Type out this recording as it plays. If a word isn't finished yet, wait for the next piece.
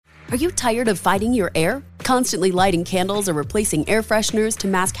Are you tired of fighting your air? Constantly lighting candles or replacing air fresheners to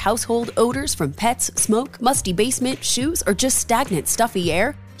mask household odors from pets, smoke, musty basement, shoes, or just stagnant, stuffy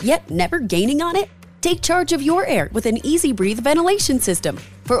air, yet never gaining on it? Take charge of your air with an Easy Breathe ventilation system.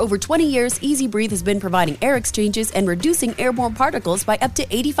 For over 20 years, Easy Breathe has been providing air exchanges and reducing airborne particles by up to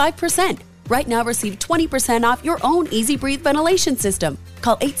 85%. Right now, receive 20% off your own Easy Breathe ventilation system.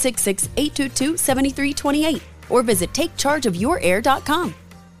 Call 866-822-7328 or visit takechargeofyourair.com.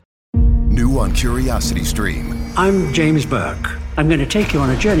 New on Curiosity Stream. I'm James Burke. I'm going to take you on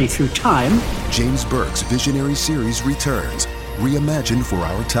a journey through time. James Burke's visionary series returns, reimagined for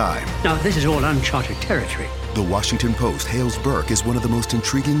our time. Now, this is all uncharted territory. The Washington Post hails Burke as one of the most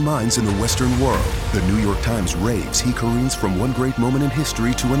intriguing minds in the Western world. The New York Times raves he careens from one great moment in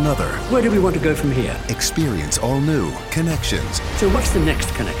history to another. Where do we want to go from here? Experience all new Connections. So what's the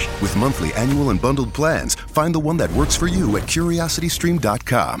next connection? With monthly, annual, and bundled plans, find the one that works for you at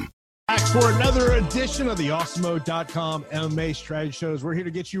CuriosityStream.com. Back for another edition of the Awesemo.com MMA strategy shows. We're here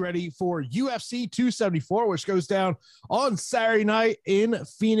to get you ready for UFC 274, which goes down on Saturday night in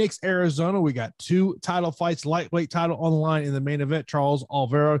Phoenix, Arizona. We got two title fights, lightweight title on the line in the main event. Charles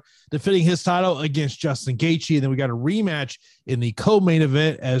Oliveira defending his title against Justin Gaethje. And then we got a rematch in the co-main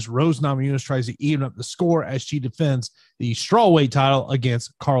event as Rose Namajunas tries to even up the score as she defends the strawweight title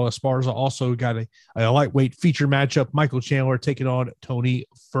against Carla Esparza. Also got a lightweight feature matchup, Michael Chandler taking on Tony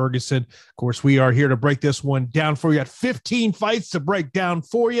Ferguson. Of course, we are here to break this one down for you. Got 15 fights to break down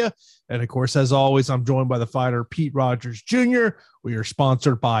for you. And of course, as always, I'm joined by the fighter Pete Rogers Jr. We are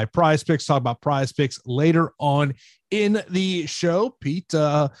sponsored by Prize Picks. Talk about Prize Picks later on in the show. Pete,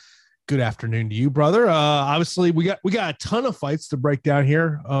 good afternoon to you, brother. Obviously, we got a ton of fights to break down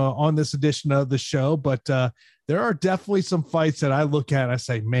here on this edition of the show, but there are definitely some fights that I look at and I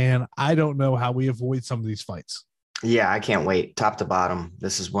say, man, I don't know how we avoid some of these fights. Yeah, I can't wait. Top to bottom.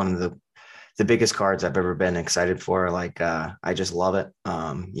 This is one of the biggest cards I've ever been excited for. I just love it.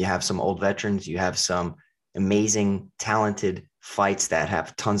 You have some old veterans. You have some amazing, talented fights that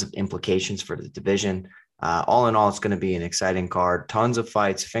have tons of implications for the division. All in all, it's going to be an exciting card. Tons of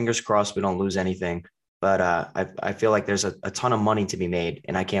fights. Fingers crossed we don't lose anything. But I feel like there's a ton of money to be made,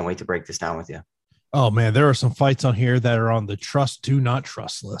 and I can't wait to break this down with you. Oh, man, there are some fights on here that are on the trust to not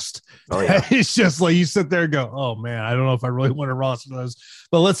trust list. Oh, yeah. It's just like you sit there and go, oh, man, I don't know if I really want to roster those.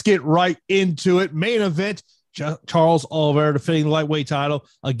 But let's get right into it. Main event, Charles Oliveira defending the lightweight title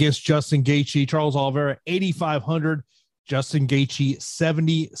against Justin Gaethje. Charles Oliveira, 8,500. Justin Gaethje,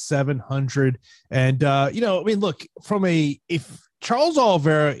 7,700. And, look, if Charles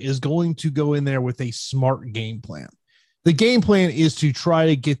Oliveira is going to go in there with a smart game plan, the game plan is to try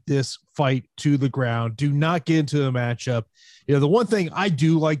to get this fight to the ground. Do not get into the matchup. The one thing I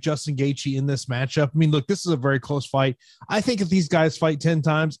do like Justin Gaethje in this matchup, look, this is a very close fight. I think if these guys fight 10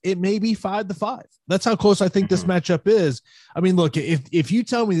 times, it may be 5-5. That's how close I think this matchup is. Look, if you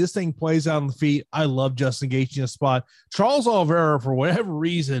tell me this thing plays out on the feet, I love Justin Gaethje in a spot. Charles Oliveira, for whatever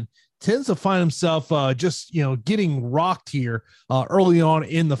reason, tends to find himself getting rocked here early on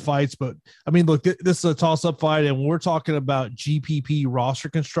in the fights. But look, this is a toss-up fight, and when we're talking about GPP roster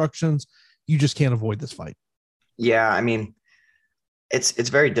constructions, you just can't avoid this fight. Yeah, it's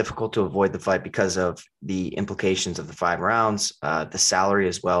very difficult to avoid the fight because of the implications of the 5 rounds, the salary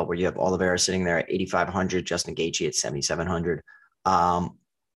as well, where you have Oliveira sitting there at 8,500, Justin Gaethje at 7,700.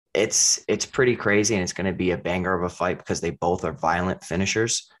 It's pretty crazy, and it's going to be a banger of a fight because they both are violent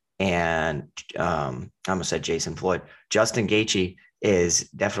finishers. And I almost said Jason Floyd. Justin Gaethje is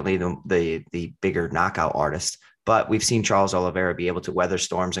definitely the bigger knockout artist, but we've seen Charles Oliveira be able to weather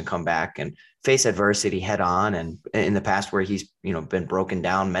storms and come back and face adversity head on. And in the past where he's, been broken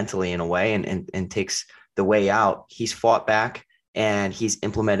down mentally in a way and takes the way out, he's fought back and he's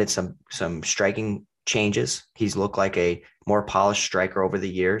implemented some striking changes. He's looked like a more polished striker over the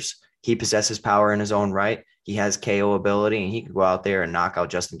years. He possesses power in his own right. He has KO ability, and he could go out there and knock out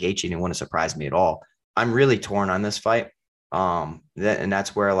Justin Gaethje, and it wouldn't surprise me at all. I'm really torn on this fight. And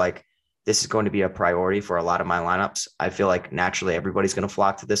that's where this is going to be a priority for a lot of my lineups. I feel like naturally everybody's going to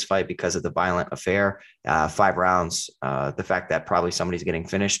flock to this fight because of the violent affair, 5 rounds, the fact that probably somebody's getting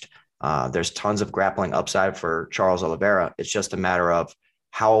finished. There's tons of grappling upside for Charles Oliveira. It's just a matter of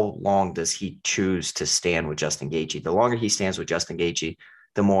how long does he choose to stand with Justin Gaethje. The longer he stands with Justin Gaethje,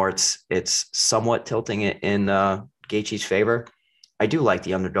 the more it's somewhat tilting it in Gaethje's favor. I do like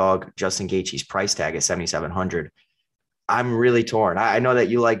the underdog Justin Gaethje's price tag at 7,700. I'm really torn. I know that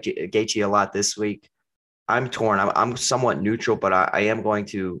you like Gaethje a lot this week. I'm torn. I'm somewhat neutral, but I am going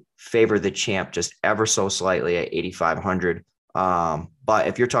to favor the champ just ever so slightly at 8,500. But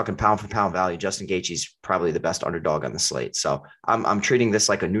if you're talking pound for pound value, Justin Gaethje's probably the best underdog on the slate. So I'm treating this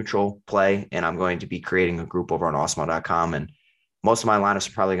like a neutral play, and I'm going to be creating a group over on Awesemo.com. And most of my lineups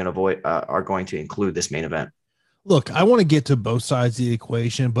are probably are going to include this main event. Look, I want to get to both sides of the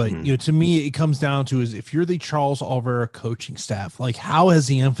equation, but to me, it comes down to is if you're the Charles Oliveira coaching staff, like how has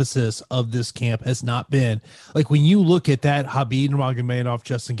the emphasis of this camp has not been like when you look at that Khabib Nurmagomedov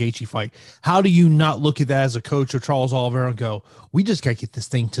Justin Gaethje fight, how do you not look at that as a coach of Charles Oliveira and go, we just got to get this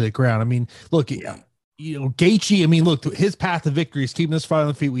thing to the ground? I mean, look, Gaethje, I mean, look, his path to victory is keeping this fight on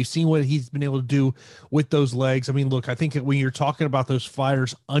the feet. We've seen what he's been able to do with those legs. I mean, look, I think when you're talking about those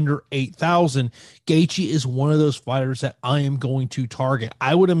fighters under 8,000, Gaethje is one of those fighters that I am going to target.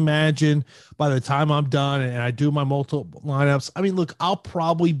 I would imagine by the time I'm done and I do my multiple lineups, I mean, look, I'll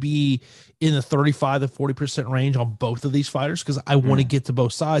probably be in the 35 to 40% range on both of these fighters because I want to get to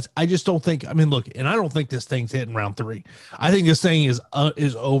both sides. I just don't think, I mean, look, and I don't think this thing's hitting round 3. I think this thing is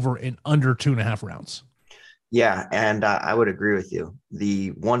over in under 2.5 rounds. Yeah, and I would agree with you. The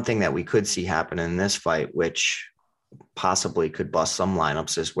one thing that we could see happen in this fight, which possibly could bust some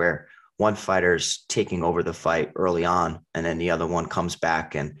lineups, is where one fighter's taking over the fight early on, and then the other one comes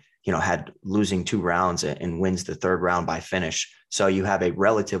back and, had losing 2 rounds and wins the 3rd round by finish. So you have a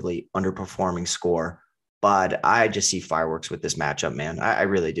relatively underperforming score. But I just see fireworks with this matchup, man. I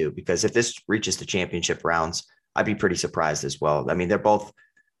really do, because if this reaches the championship rounds, I'd be pretty surprised as well. I mean, they're both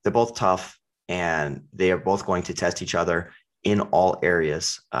tough. And they are both going to test each other in all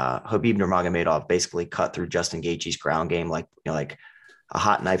areas. Khabib Nurmagomedov basically cut through Justin Gaethje's ground game like a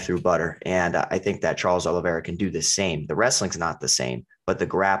hot knife through butter. And I think that Charles Oliveira can do the same. The wrestling's not the same, but the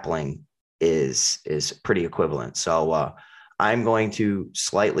grappling is pretty equivalent. So I'm going to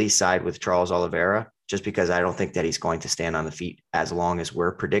slightly side with Charles Oliveira just because I don't think that he's going to stand on the feet as long as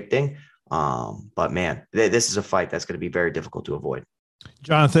we're predicting. But man, this is a fight that's going to be very difficult to avoid.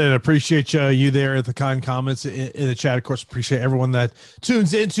 Jonathan, appreciate you there at the kind comments in the chat. Of course, appreciate everyone that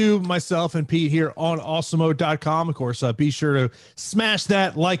tunes into myself and Pete here on Awesemo.com. Of course, be sure to smash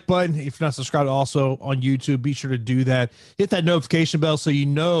that like button. If you're not subscribed also on YouTube, be sure to do that. Hit that notification bell so you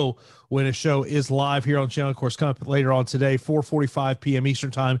know when a show is live here on the channel. Of course, coming up later on today, 4:45 p.m. Eastern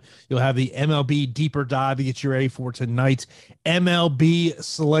time, you'll have the MLB deeper dive to get you ready for tonight's MLB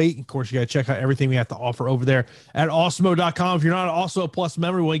slate. Of course, you got to check out everything we have to offer over there at Awesemo.com. If you're not also a Plus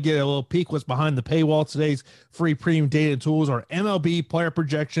member, we want to get a little peek what's behind the paywall. Today's free premium data and tools are MLB player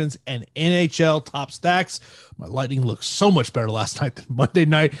projections and NHL top stacks. My Lightning looked so much better last night than Monday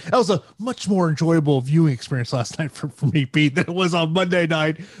night. That was a much more enjoyable viewing experience last night for me, Pete, than it was on Monday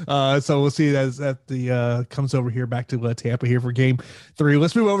night. So we'll see as that the comes over here back to Tampa here for game 3.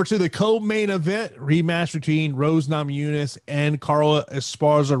 Let's move over to the co-main event rematch between Rose Namajunas and Carla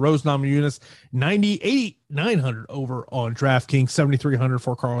Esparza. Rose Namajunas 9,900 over on DraftKings, 7,300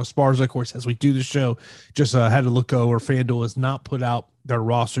 for Carla Esparza. Of course, as we do the show, just had to look over. FanDuel has not put out their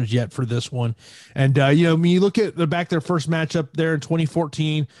rosters yet for this one. And, when you look at their first matchup there in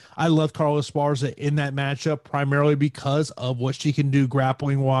 2014, I love Carla Esparza in that matchup primarily because of what she can do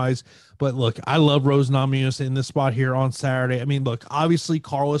grappling wise. But look, I love Rose Namajunas in this spot here on Saturday. I mean, look, obviously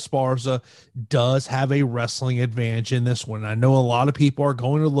Carla Esparza does have a wrestling advantage in this one. I know a lot of people are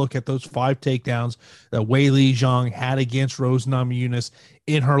going to look at those 5 takedowns that Weili Zhang had against Rose Namajunas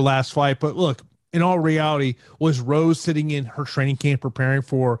in her last fight. But look, in all reality, was Rose sitting in her training camp preparing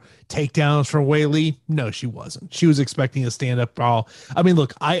for takedowns from Weili? No, she wasn't. She was expecting a stand-up brawl. I mean,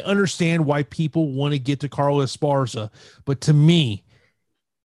 look, I understand why people want to get to Carla Esparza, but to me,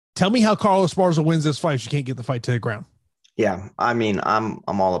 tell me how Carla Esparza wins this fight if she can't get the fight to the ground. Yeah, I mean, I'm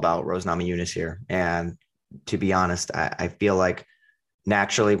all about Rose Namajunas here, and to be honest, I feel like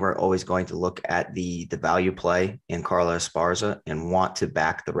naturally we're always going to look at the value play in Carla Esparza and want to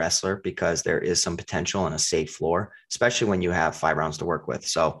back the wrestler because there is some potential and a safe floor, especially when you have 5 rounds to work with.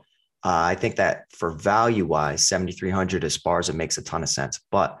 So I think that for value wise, 7,300 Esparza makes a ton of sense,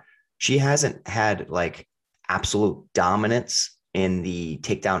 but she hasn't had like absolute dominance in the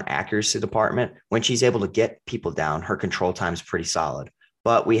takedown accuracy department. When she's able to get people down, her control time is pretty solid.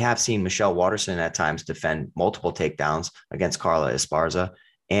 But we have seen Michelle Waterson at times defend multiple takedowns against Carla Esparza.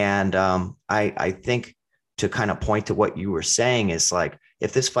 And I think to kind of point to what you were saying is like,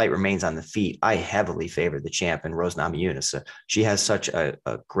 if this fight remains on the feet, I heavily favor the champ in Rose Namajunas. She has such a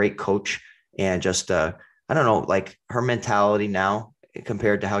great coach and just, I don't know, like her mentality now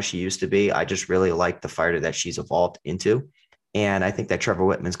compared to how she used to be. I just really like the fighter that she's evolved into. And I think that Trevor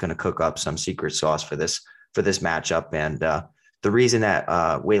Whitman's going to cook up some secret sauce for this matchup. And the reason that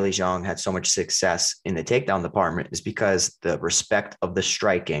Weili Zhang had so much success in the takedown department is because the respect of the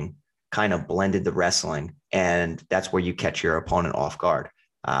striking kind of blended the wrestling, and that's where you catch your opponent off guard.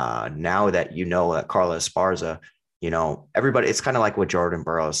 Now that you know that Carla Esparza, everybody, it's kind of like what Jordan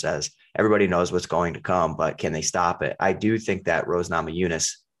Burroughs says. Everybody knows what's going to come, but can they stop it? I do think that Rose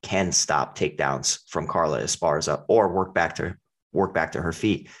Namajunas can stop takedowns from Carla Esparza or work back to her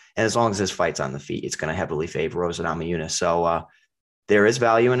feet. And as long as this fight's on the feet, it's going to heavily favor Rose Namajunas. So there is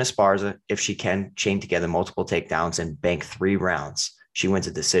value in Esparza. If she can chain together multiple takedowns and bank 3 rounds, she wins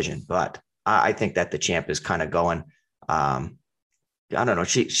a decision. But I think that the champ is kind of going, I don't know.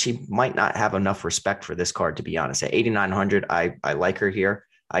 She might not have enough respect for this card, to be honest. At 8,900, I like her here.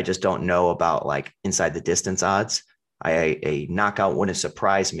 I just don't know about like inside the distance odds. A knockout wouldn't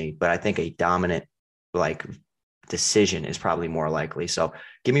surprise me, but I think a dominant like decision is probably more likely. So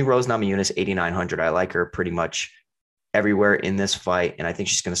give me Rose Namajunas, 8,900. I like her pretty much everywhere in this fight, and I think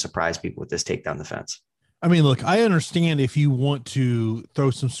she's going to surprise people with this takedown defense. I mean, look, I understand if you want to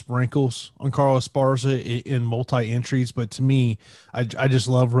throw some sprinkles on Carla Esparza in multi-entries, but to me, I just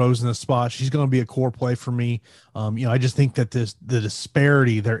love Rose in the spot. She's going to be a core play for me. I just think that the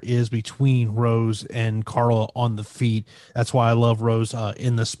disparity there is between Rose and Carla on the feet. That's why I love Rose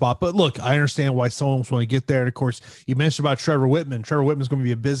in the spot. But look, I understand why someone's want to get there. And of course, you mentioned about Trevor Whitman. Trevor Whitman's going to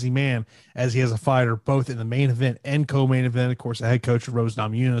be a busy man as he has a fighter both in the main event and co-main event. Of course, the head coach of Rose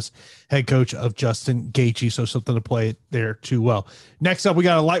Namajunas, head coach of Justin Gaethje. So something to play there too. Well, next up, we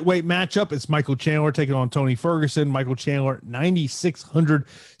got a lightweight matchup. It's Michael Chandler taking on Tony Ferguson. Michael Chandler, 9,600,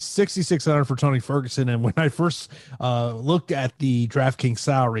 6,600 for Tony Ferguson. And when I first looked at the DraftKings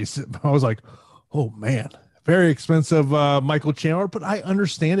salaries, I was like, oh man, very expensive Michael Chandler, but I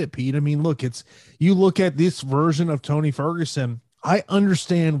understand it, Pete. I mean, look, you look at this version of Tony Ferguson, I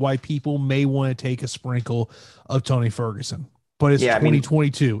understand why people may want to take a sprinkle of Tony Ferguson. But it's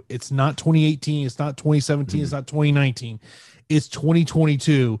 2022. It's not 2018. It's not 2017. It's not 2019. It's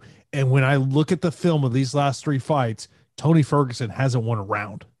 2022. And when I look at the film of these last 3 fights, Tony Ferguson hasn't won a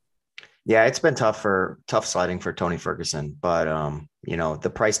round. Yeah, it's been tough sledding for Tony Ferguson. But,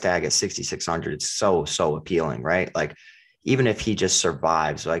 the price tag at 6,600, it's so appealing, right? Like, even if he just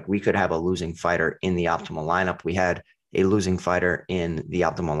survives, like we could have a losing fighter in the optimal lineup. We had a losing fighter in the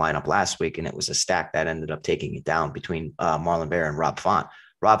optimal lineup last week, and it was a stack that ended up taking it down between Marlon Vera and Rob Font.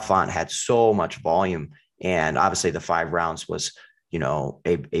 Rob Font had so much volume, and obviously the 5 rounds was,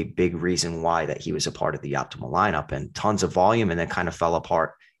 a big reason why that he was a part of the optimal lineup, and tons of volume, and then kind of fell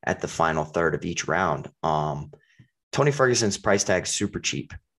apart at the final third of each round. Tony Ferguson's price tag is super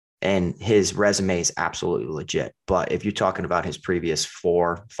cheap, and his resume is absolutely legit. But if you're talking about his previous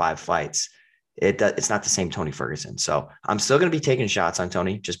 4-5 fights, it's not the same Tony Ferguson. So I'm still going to be taking shots on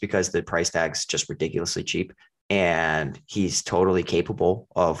Tony just because the price tag's just ridiculously cheap, and he's totally capable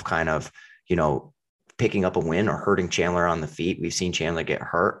of kind of, picking up a win or hurting Chandler on the feet. We've seen Chandler get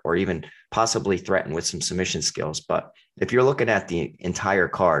hurt or even possibly threatened with some submission skills. But if you're looking at the entire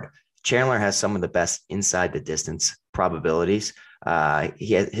card, Chandler has some of the best inside the distance probabilities.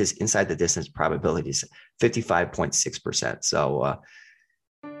 He has his inside the distance probabilities 55.6%. So,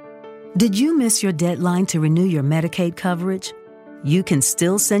 did you miss your deadline to renew your Medicaid coverage? You can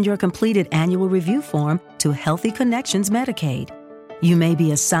still send your completed annual review form to Healthy Connections Medicaid. You may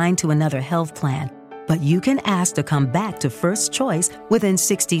be assigned to another health plan, but you can ask to come back to First Choice within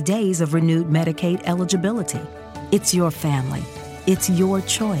 60 days of renewed Medicaid eligibility. It's your family. It's your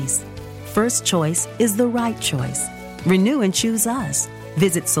choice. First Choice is the right choice. Renew and choose us.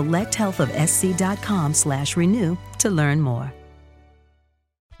 Visit selecthealthofsc.com/renew to learn more.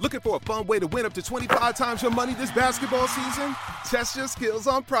 Looking for a fun way to win up to 25 times your money this basketball season? Test your skills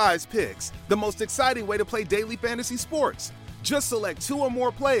on Prize Picks, the most exciting way to play daily fantasy sports. Just select 2 or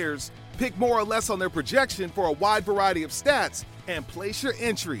more players, pick more or less on their projection for a wide variety of stats, and place your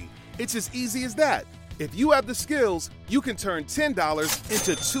entry. It's as easy as that. If you have the skills, you can turn $10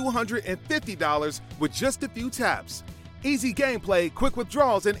 into $250 with just a few taps. Easy gameplay, quick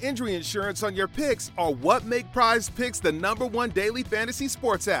withdrawals, and injury insurance on your picks are what make Prize Picks the #1 daily fantasy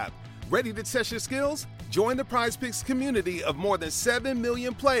sports app. Ready to test your skills? Join the Prize Picks community of more than 7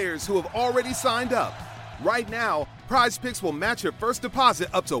 million players who have already signed up. Right now, Prize Picks will match your first deposit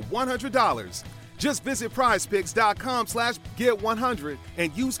up to $100. Just visit prizepicks.com/get100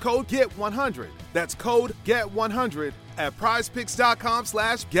 and use code GET100. That's code GET100 at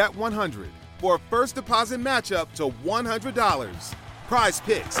prizepicks.com/get100 for a first deposit match up to $100. Prize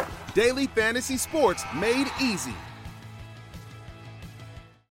Picks, daily fantasy sports made easy.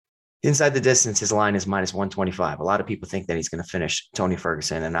 Inside the distance, his line is -125. A lot of people think that he's going to finish Tony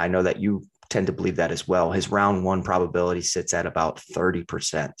Ferguson, and I know that you tend to believe that as well. His round one probability sits at about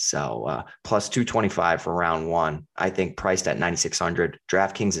 30%. So plus 225 for round one, I think priced at 9,600.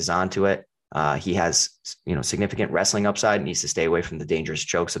 DraftKings is onto it. He has, significant wrestling upside, needs to stay away from the dangerous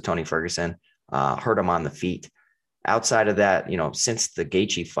chokes of Tony Ferguson, hurt him on the feet. Outside of that, since the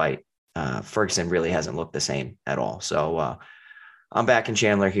Gaethje fight, Ferguson really hasn't looked the same at all. So I'm back in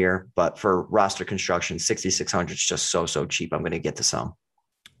Chandler here, but for roster construction, 6,600 is just so cheap. I'm going to get to some.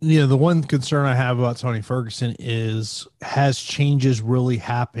 The one concern I have about Tony Ferguson is, has changes really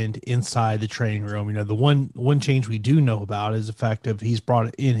happened inside the training room? The one change we do know about is the fact that he's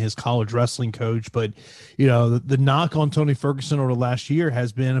brought in his college wrestling coach, but the knock on Tony Ferguson over the last year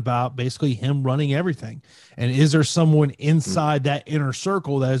has been about basically him running everything. And is there someone inside that inner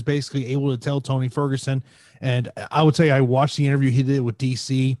circle that is basically able to tell Tony Ferguson? And I would say I watched the interview he did with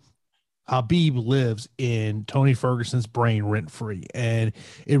DC. Habib lives in Tony Ferguson's brain rent-free. And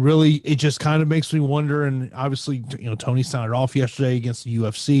it just kind of makes me wonder. And obviously, Tony sounded off yesterday against the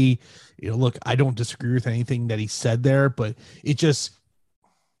UFC. Look, I don't disagree with anything that he said there, but it just,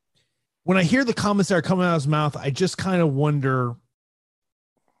 when I hear the comments that are coming out of his mouth, I just kind of wonder,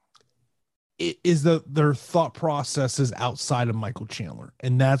 is their thought processes outside of Michael Chandler.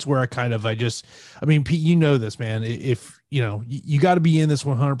 And that's where Pete, this, man, if you got to be in this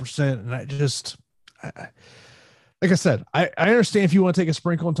 100%. And like I said, I understand if you want to take a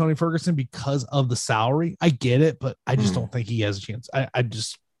sprinkle on Tony Ferguson because of the salary, I get it, but I just don't think he has a chance. I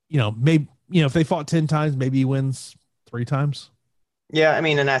just, maybe, if they fought 10 times, maybe he wins 3 times. Yeah.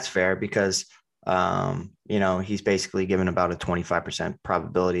 And that's fair because, he's basically given about a 25%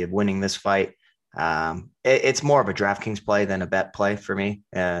 probability of winning this fight. It's more of a DraftKings play than a bet play for me.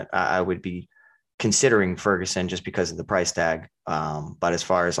 I would be considering Ferguson just because of the price tag. But as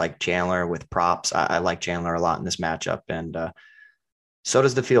far as like Chandler with props, I like Chandler a lot in this matchup. And so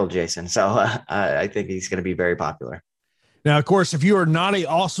does the field, Jason. So I think he's going to be very popular. Now, of course, if you are not a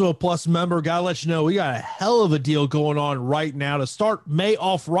Also a Plus member, gotta let you know we got a hell of a deal going on right now. To start May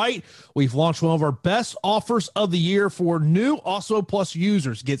off right, we've launched one of our best offers of the year for new Also Plus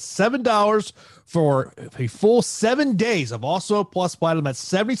users. Get $7 for a full 7 days of Also Plus Platinum at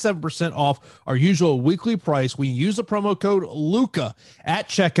 77% off our usual weekly price. We use the promo code LUCA at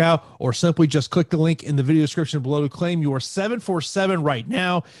checkout, or simply just click the link in the video description below to claim your 747 right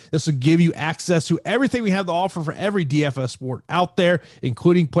now. This will give you access to everything we have to offer for every DFS sport out there,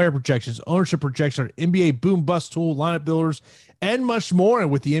 including player projections, ownership projection, NBA boom bust tool, lineup builders, and much more.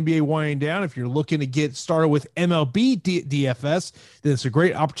 And with the NBA winding down, if you're looking to get started with MLB DFS, then it's a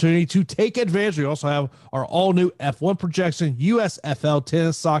great opportunity to take advantage. We also have our all-new F1 projection, USFL,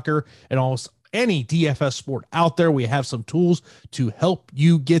 tennis, soccer, and almost any DFS sport out there. We have some tools to help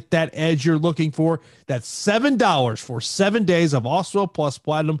you get that edge you're looking for. That's $7 for 7 days of Also Plus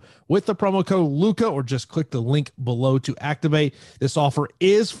Platinum with the promo code LUCA, or just click the link below to activate. This offer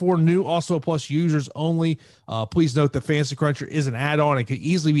is for new Also Plus users only. Please note that Fantasy Cruncher is an add-on. It can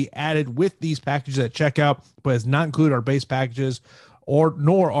easily be added with these packages at checkout, but does not include our base packages,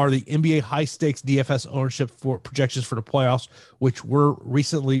 nor are the NBA high stakes DFS ownership for projections for the playoffs, which were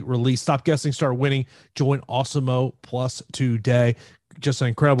recently released. Stop guessing, start winning. Join Awesemo Plus today. Just an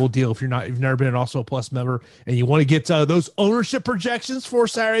incredible deal. If you've never been an Also Plus member and you want to get those ownership projections for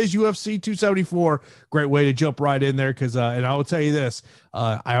Saturday's UFC 274, great way to jump right in there. Because and I will tell you this,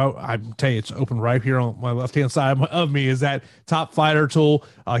 I tell you, it's open right here on my left hand side of me is that Top Fighter tool.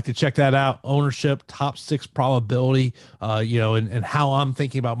 I like to check that out. Ownership, top 6 probability, and how I'm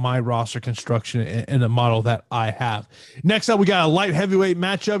thinking about my roster construction and the model that I have. Next up, we got a light heavyweight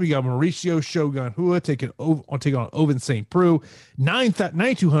matchup. You got Mauricio Shogun Hua taking on Ovince St. Preux.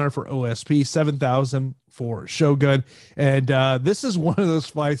 9,200 for OSP, 7,000 for Shogun. And this is one of those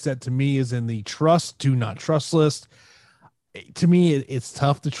fights that to me is in the trust, do not trust list. To me, it's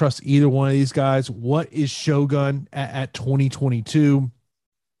tough to trust either one of these guys. What is Shogun at 2022?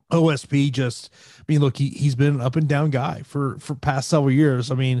 OSP look, he's been an up and down guy for past several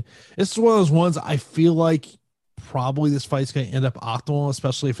years. It's one of those ones I feel like probably this fight's going to end up optimal,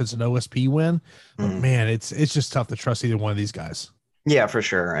 especially if it's an OSP win. But man, it's just tough to trust either one of these guys. Yeah, for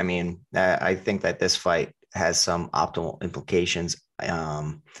sure. I think that this fight has some optimal implications.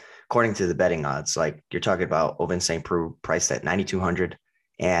 According to the betting odds, like you're talking about Ovince St. Preux priced at 9,200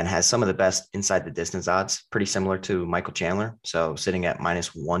 and has some of the best inside the distance odds, pretty similar to Michael Chandler. So sitting at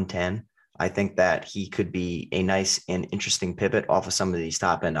 -110, I think that he could be a nice and interesting pivot off of some of these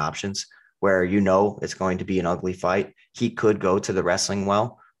top end options where it's going to be an ugly fight. He could go to the wrestling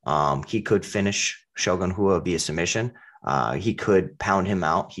well. He could finish Shogun Hua via submission. He could pound him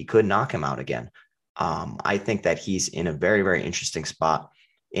out. He could knock him out again. I think that he's in a very, very interesting spot.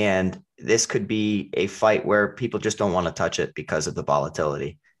 And this could be a fight where people just don't want to touch it because of the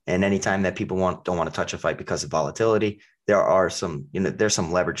volatility. And anytime that people don't want to touch a fight because of volatility, there's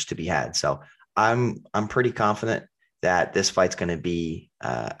some leverage to be had. So I'm pretty confident that this fight's going to be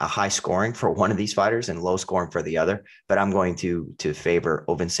a high scoring for one of these fighters and low scoring for the other. But I'm going to favor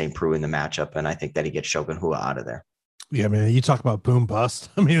Ovin St. Preux in the matchup, and I think that he gets Shogun Rua out of there. Yeah, man, you talk about boom bust.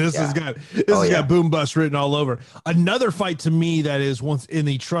 I mean, this has got boom bust written all over. Another fight to me that is once in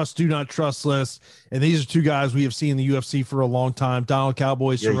the trust, do not trust list. And these are two guys we have seen in the UFC for a long time, Donald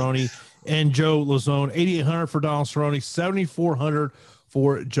Cowboy Cerrone and Joe Lauzon. 8,800 for Donald Cerrone, 7,400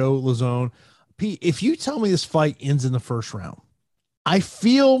 for Joe Lauzon. Pete, if you tell me this fight ends in the first round, I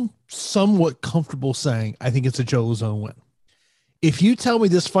feel somewhat comfortable saying I think it's a Joe Lauzon win. If you tell me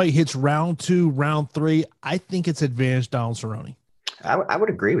this fight hits round 2, round 3, I think it's advantage Donald Cerrone. I would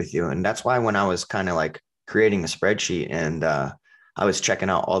agree with you. And that's why when I was kind of like creating a spreadsheet and I was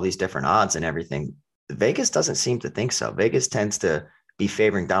checking out all these different odds and everything, Vegas doesn't seem to think so. Vegas tends to be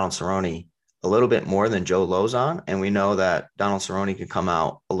favoring Donald Cerrone a little bit more than Joe Lauzon. And we know that Donald Cerrone can come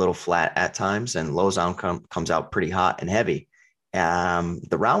out a little flat at times, and Lauzon comes out pretty hot and heavy.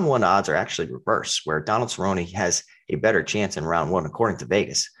 The round 1 odds are actually reversed, where Donald Cerrone has a better chance in round 1, according to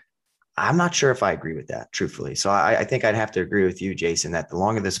Vegas. I'm not sure if I agree with that, truthfully. So I think I'd have to agree with you, Jason, that the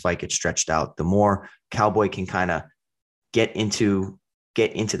longer this fight gets stretched out, the more Cowboy can kind of get into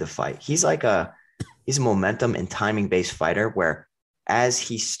the fight. He's a momentum and timing based fighter, where as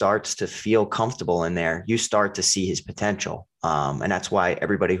he starts to feel comfortable in there, you start to see his potential. And that's why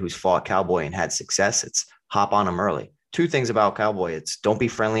everybody who's fought Cowboy and had success, it's hop on him early. 2 things about Cowboy. It's don't be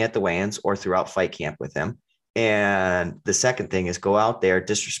friendly at the weigh-ins or throughout fight camp with him. And the second thing is go out there,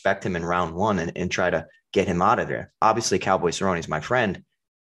 disrespect him in round 1 and try to get him out of there. Obviously, Cowboy Cerrone is my friend.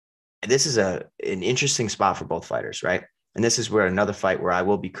 This is an interesting spot for both fighters, right? And this is where another fight where I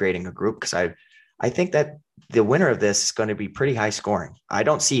will be creating a group, because I think that the winner of this is going to be pretty high scoring. I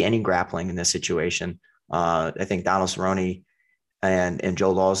don't see any grappling in this situation. I think Donald Cerrone and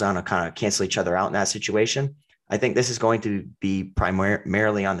Joe Lauzon will kind of cancel each other out in that situation. I think this is going to be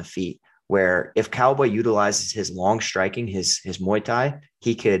primarily on the feet, where if Cowboy utilizes his long striking, his Muay Thai,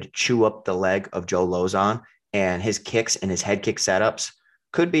 he could chew up the leg of Joe Lauzon, and his kicks and his head kick setups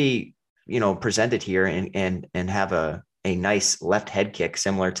could be, presented here and have a nice left head kick,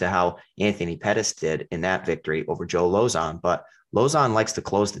 similar to how Anthony Pettis did in that victory over Joe Lauzon. But Lauzon likes to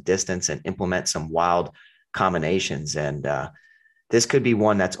close the distance and implement some wild combinations. And this could be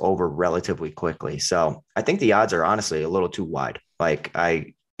one that's over relatively quickly. So I think the odds are honestly a little too wide. Like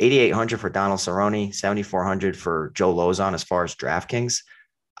 8,800 for Donald Cerrone, 7,400 for Joe Lauzon as far as DraftKings.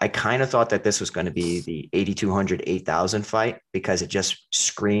 I kind of thought that this was going to be the 8,200, 8,000 fight, because it just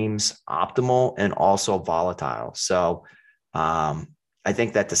screams optimal and also volatile. So I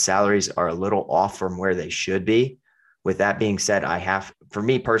think that the salaries are a little off from where they should be. With that being said, for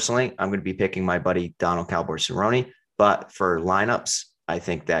me personally, I'm going to be picking my buddy Donald Cowboy Cerrone. But for lineups, I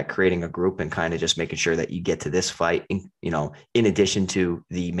think that creating a group and kind of just making sure that you get to this fight, in addition to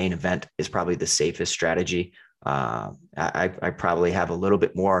the main event, is probably the safest strategy. I probably have a little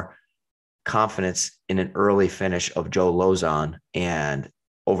bit more confidence in an early finish of Joe Lauzon, and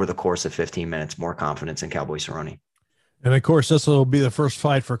over the course of 15 minutes, more confidence in Cowboy Cerrone. And of course, this will be the first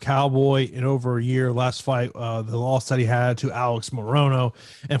fight for Cowboy in over a year. Last fight, the loss that he had to Alex Morono.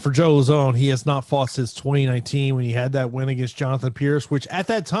 And for Joe Lauzon, he has not fought since 2019 when he had that win against Jonathan Pierce, which at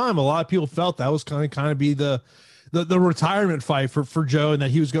that time, a lot of people felt that was kind of be the retirement fight for Joe, and that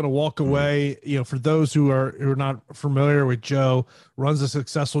he was going to walk away. For those who are not familiar with Joe, runs a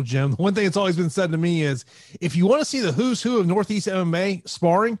successful gym. One thing that's always been said to me is, if you want to see the who's who of Northeast MMA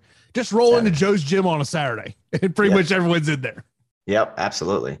sparring, just roll into Joe's gym on a Saturday, and pretty much everyone's in there. Yep,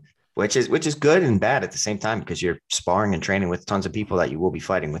 absolutely. Which is good and bad at the same time, because you're sparring and training with tons of people that you will be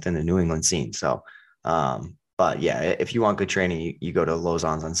fighting within the New England scene. So, but yeah, if you want good training, you go to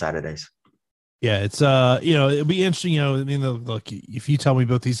Lauzon's on Saturdays. Yeah, it's it'll be interesting. Look, if you tell me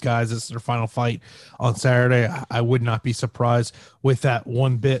both these guys this is their final fight on Saturday, I would not be surprised with that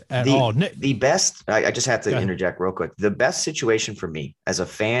one bit at all. The best, I just have to interject real quick. The best situation for me as a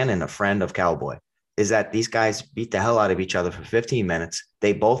fan and a friend of Cowboy is that these guys beat the hell out of each other for 15 minutes.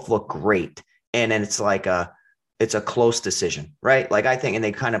 They both look great, and then it's a close decision, right? Like, I think, and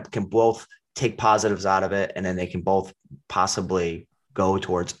they kind of can both take positives out of it, and then they can both possibly go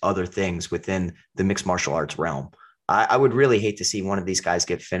towards other things within the mixed martial arts realm. I would really hate to see one of these guys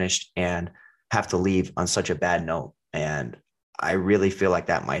get finished and have to leave on such a bad note. And I really feel like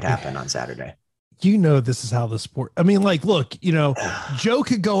that might happen on Saturday. This is how the sport, look, Joe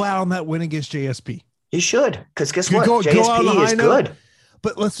could go out on that win against JSP. He should, because guess what? JSP is good.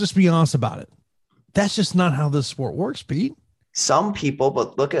 But let's just be honest about it. That's just not how this sport works, Pete. Some people,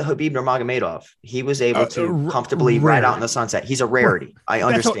 but look at Khabib Nurmagomedov. He was able to comfortably ride out in the sunset. He's a rarity. I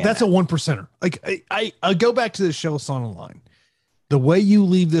understand. That's a 1%er. Like I go back to the show Son Line. The way you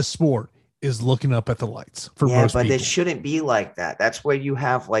leave this sport is looking up at the lights for most people. It shouldn't be like that. That's where you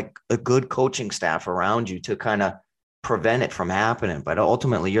have like a good coaching staff around you to kind of prevent it from happening. But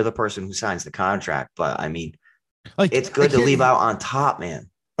ultimately, you're the person who signs the contract. But I mean, like, it's good to leave out on top, man.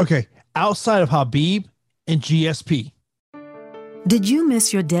 Okay. Outside of Khabib and GSP. Did you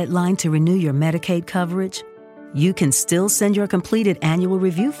miss your deadline to renew your Medicaid coverage? You can still send your completed annual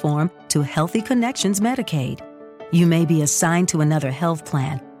review form to Healthy Connections Medicaid. You may be assigned to another health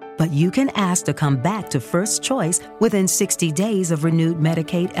plan, but you can ask to come back to First Choice within 60 days of renewed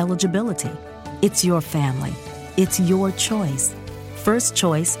Medicaid eligibility. It's your family. It's your choice. First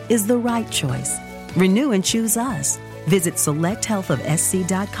Choice is the right choice. Renew and choose us. Visit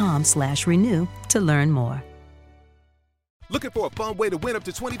selecthealthofsc.com/renew to learn more. Looking for a fun way to win up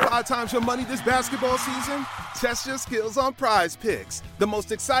to 25 times your money this basketball season? Test your skills on Prize Picks, the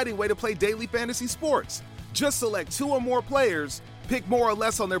most exciting way to play daily fantasy sports. Just select 2 or more players, pick more or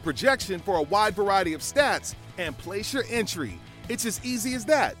less on their projection for a wide variety of stats, and place your entry. It's as easy as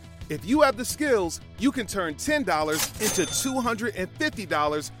that. If you have the skills, you can turn $10 into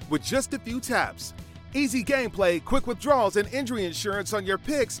 $250 with just a few taps. Easy gameplay, quick withdrawals, and injury insurance on your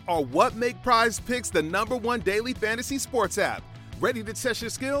picks are what make Prize Picks the #1 daily fantasy sports app. Ready to test your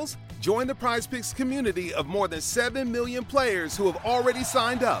skills? Join the Prize Picks community of more than 7 million players who have already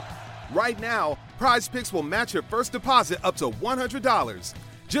signed up. Right now, Prize Picks will match your first deposit up to $100.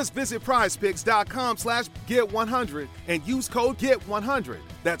 Just visit prizepicks.com/get100 and use code GET100.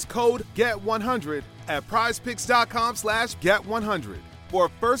 That's code GET100 at prizepicks.com/get100 for a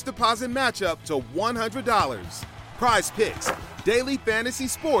first deposit matchup to $100. Prize Picks, daily fantasy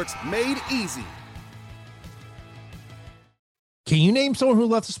sports made easy. Can you name someone who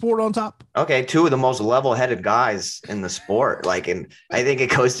left the sport on top? Okay, 2 of the most level-headed guys in the sport. And I think it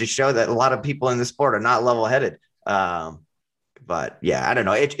goes to show that a lot of people in the sport are not level-headed. But yeah, I don't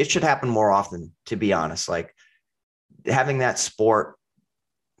know. It should happen more often, to be honest. Like, having that sport,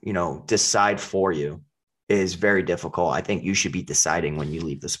 decide for you is very difficult. I think you should be deciding when you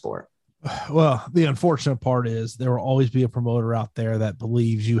leave the sport. Well, the unfortunate part is there will always be a promoter out there that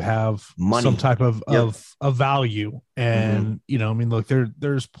believes you have money, some type of value. And, look,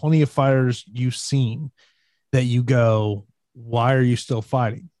 there's plenty of fighters you've seen that you go, why are you still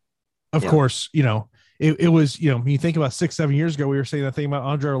fighting? Of course, it was, when you think about 6-7 years ago, we were saying that thing about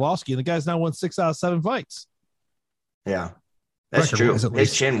Andrei Arlovsky, and the guy's now won 6 out of 7 fights. Yeah. That's true.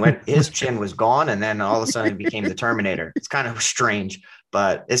 His chin was gone, and then all of a sudden he became the Terminator. It's kind of strange,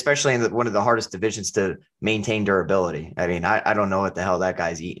 but especially in one of the hardest divisions to maintain durability. I mean, I don't know what the hell that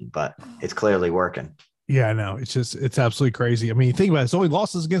guy's eating, but it's clearly working. Yeah, I know. It's absolutely crazy. I mean, think about it. His only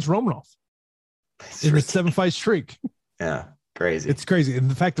losses against Romanov in the 7-fight streak. Yeah, crazy. It's crazy.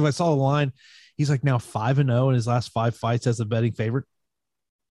 And the fact that I saw the line, he's like now 5-0 in his last 5 fights as a betting favorite.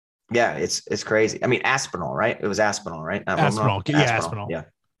 Yeah, it's crazy. I mean, Aspinall, right? It was Aspinall, right? Aspinall. Aspinall. Yeah.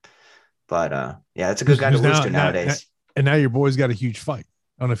 But it's a good guy to lose to nowadays. And now your boy's got a huge fight.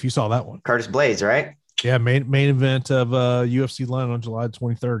 I don't know if you saw that one. Curtis Blades, right? Yeah, main event of UFC London on July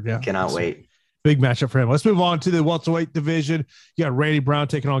 23rd. Yeah. Cannot wait. Big matchup for him. Let's move on to the welterweight division. You got Randy Brown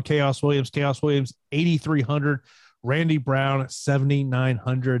taking on Chaos Williams. Chaos Williams, 8,300. Randy Brown,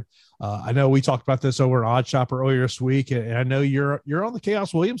 7,900. I know we talked about this over at Odd Shopper earlier this week, and I know you're on the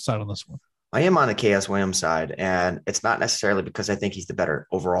Chaos Williams side on this one. I am on the Chaos Williams side, and it's not necessarily because I think he's the better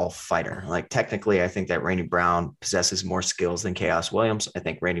overall fighter. Like, technically, I think that Randy Brown possesses more skills than Chaos Williams. I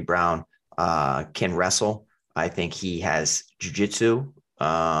think Randy Brown can wrestle. I think he has jiu-jitsu.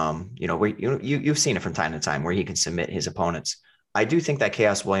 You've seen it from time to time where he can submit his opponents. I do think that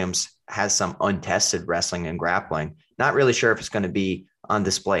Chaos Williams has some untested wrestling and grappling. Not really sure if it's going to be on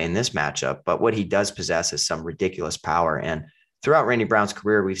display in this matchup, but what he does possess is some ridiculous power. And throughout Randy Brown's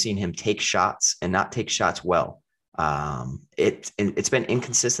career, we've seen him take shots and not take shots well. It's been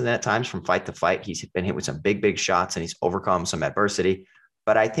inconsistent at times from fight to fight. He's been hit with some big shots and he's overcome some adversity,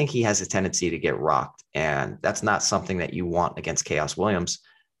 but I think he has a tendency to get rocked. And that's not something that you want against Chaos Williams.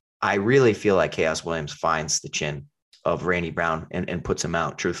 I really feel like Chaos Williams finds the chin of Randy Brown and puts him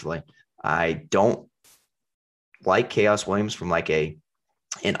out, truthfully. I don't like Chaos Williams from like an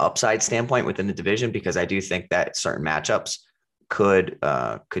upside standpoint within the division, because I do think that certain matchups could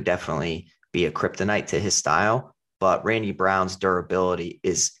definitely be a kryptonite to his style. But Randy Brown's durability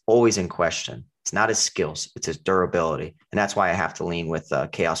is always in question. It's not his skills, it's his durability. And that's why I have to lean with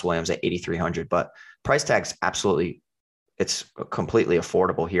Chaos Williams at 8,300. But price tag's absolutely it's completely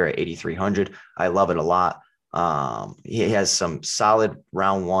affordable here at 8,300. I love it a lot. He has some solid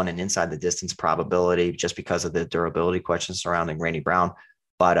round one and inside the distance probability just because of the durability questions surrounding Randy Brown.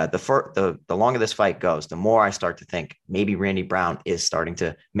 But the longer this fight goes, the more I start to think maybe Randy Brown is starting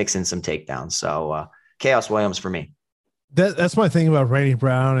to mix in some takedowns. So Chaos Williams for me. That's my thing about Randy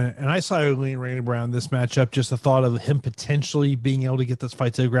Brown, and I saw lean Randy Brown this matchup. Just the thought of him potentially being able to get this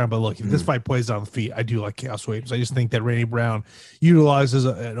fight to the ground. But look, if this fight plays on the feet, I do like Chaos Williams. I just think that Randy Brown utilizes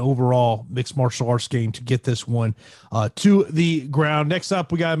an overall mixed martial arts game to get this one to the ground. Next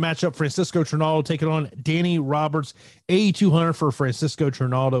up, we got a matchup: Francisco Trinaldo taking on Danny Roberts. 8,200 for Francisco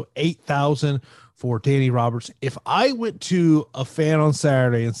Trinaldo, 8,000 for Danny Roberts. If I went to a fan on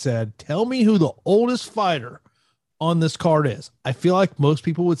Saturday and said, "Tell me who the oldest fighter on this card is," I feel like most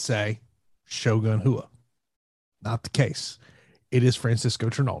people would say Shogun Rua. Not the case. It is Francisco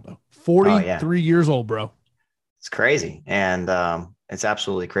Trinaldo, 43 years old, bro. It's crazy. And it's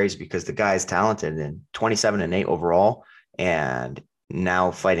absolutely crazy because the guy is talented and 27-8 overall. And now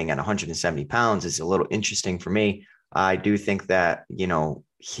fighting at 170 pounds is a little interesting for me. I do think that,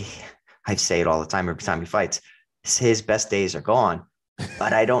 I say it all the time, every time he fights, his best days are gone.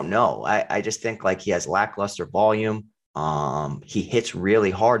 But I don't know. I just think like he has lackluster volume. He hits really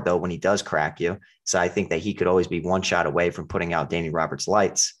hard though when he does crack you. So I think that he could always be one shot away from putting out Danny Roberts'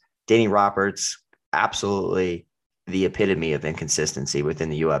 lights. Danny Roberts, absolutely the epitome of inconsistency within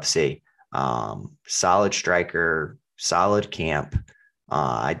the UFC. Solid striker, solid camp.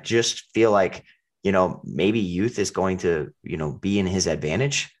 I just feel like, maybe youth is going to, be in his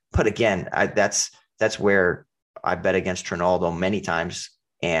advantage. But again, that's where I bet against Trinaldo many times,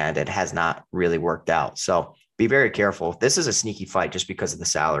 and it has not really worked out. So be very careful. This is a sneaky fight just because of the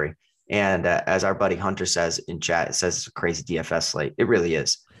salary. And as our buddy Hunter says in chat, it says it's a crazy DFS slate. It really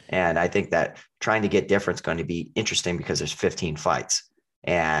is. And I think that trying to get different is going to be interesting because there's 15 fights.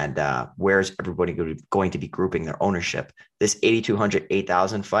 And where's everybody going to be grouping their ownership? This 8,200,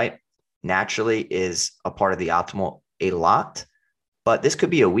 8,000 fight naturally is a part of the optimal a lot. But this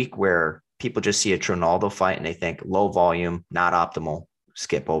could be a week where people just see a Trinaldo fight and they think low volume, not optimal,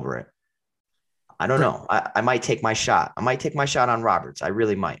 skip over it. I don't know. I might take my shot. I might take my shot on Roberts. I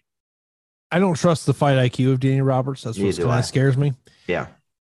really might. I don't trust the fight IQ of Danny Roberts. That's what kind of scares me. Yeah.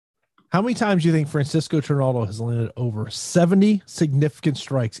 How many times do you think Francisco Trinaldo has landed over 70 significant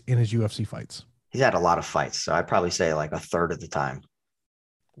strikes in his UFC fights? He's had a lot of fights, so I'd probably say like a third of the time.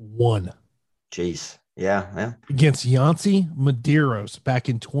 One. Jeez. Yeah. Against Yancy Medeiros back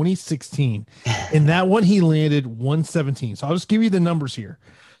in 2016. In that one, he landed 117. So I'll just give you the numbers here.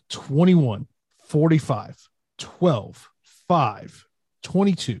 21, 45, 12, 5,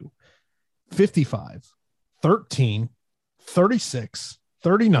 22, 55, 13, 36,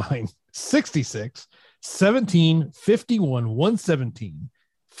 39, 66, 17, 51, 117,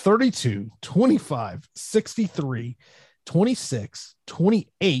 32, 25, 63, 26,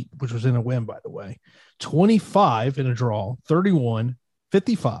 28, which was in a win, by the way, 25 in a draw, 31,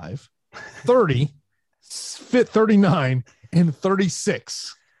 55, 30, 39, and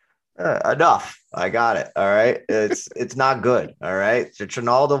 36. Enough. I got it. All right. It's not good. All right. The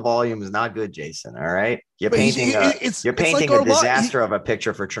Trinaldo volume is not good, Jason. All right. You're painting a disaster of a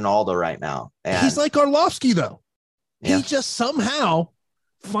picture for Trinaldo right now. And he's like Arlovsky, though. Yeah. He just somehow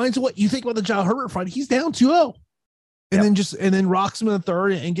finds what you think about the John Herbert fight. He's down 2-0. And then rocks him in the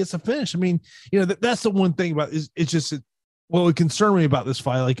third and gets a finish. I mean, that's the one thing about it's just what would concern me about this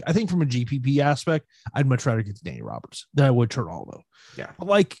fight. Like, I think from a GPP aspect, I'd much rather get to Danny Roberts than I would Trinaldo. Yeah. But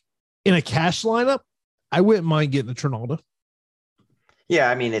like in a cash lineup, I wouldn't mind getting the Trinaldo. Yeah.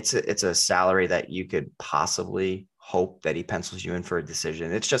 I mean, it's a salary that you could possibly hope that he pencils you in for a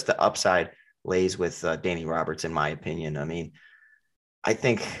decision. It's just the upside lays with Danny Roberts, in my opinion. I mean, I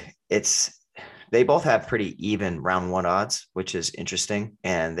think they both have pretty even round one odds, which is interesting.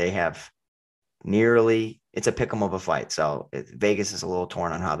 And they have it's a pick 'em of a fight. So Vegas is a little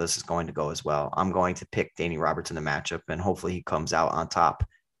torn on how this is going to go as well. I'm going to pick Danny Roberts in the matchup, and hopefully he comes out on top.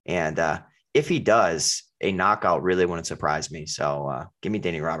 And if he does, a knockout really wouldn't surprise me. So give me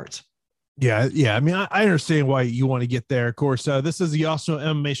Danny Roberts. Yeah. I mean, I understand why you want to get there. Of course, this is the Awesome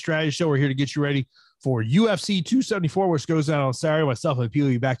MMA Strategy Show. We're here to get you ready for UFC 274, which goes down on Saturday. Myself and Pete will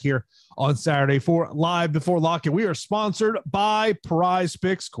be back here on Saturday for Live Before Lock-In. We are sponsored by Prize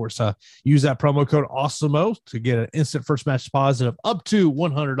Picks. Of course, use that promo code AWESOMO to get an instant first match deposit of up to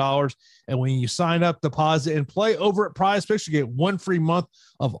 $100. And when you sign up, deposit, and play over at Prize Picks, you get 1 free month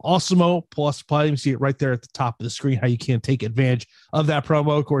of AWESOMO plus play. You see it right there at the top of the screen, how you can take advantage of that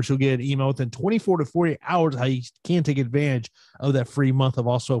promo. Of course, you'll get an email within 24 to 48 hours how you can take advantage of that free month of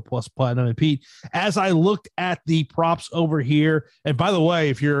AWESOMO plus platinum. And Pete, as I looked at the props over here, and by the way,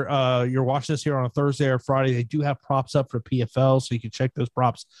 if you're watching this here on a Thursday or Friday, they do have props up for PFL, so you can check those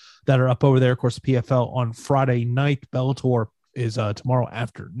props that are up over there. Of course, the PFL on Friday night, Bellator is tomorrow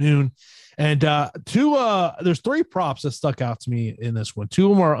afternoon. And there's 3 props that stuck out to me in this one.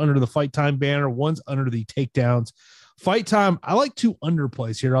 2 of them are under the Fight Time banner. One's under the takedowns. Fight Time, I like 2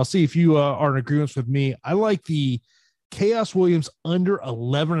 underplays here. I'll see if you are in agreement with me. I like the Chaos Williams under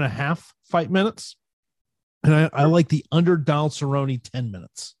 11.5 fight minutes. And I like the under Donald Cerrone 10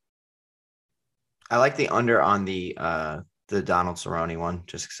 minutes. I like the under on the Donald Cerrone one,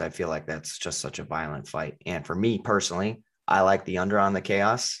 just because I feel like that's just such a violent fight. And for me personally, I like the under on the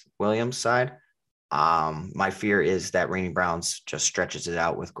Chaos Williams side. My fear is that Rainey Browns just stretches it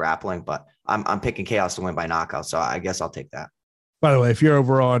out with grappling, but I'm picking Chaos to win by knockout, so I guess I'll take that. By the way, if you're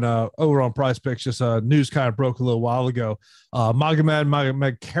over on Prize Picks, just news kind of broke a little while ago.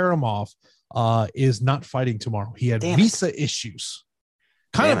 Magomed Karamov is not fighting tomorrow. He had visa issues.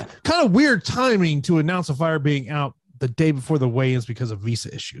 Kind of weird timing to announce a fighter being out the day before the weigh-ins because of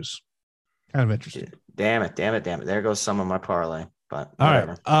visa issues. Kind of interesting. Damn it. There goes some of my parlay. But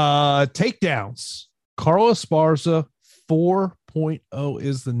whatever. All right. Takedowns. Carlos Esparza 4.0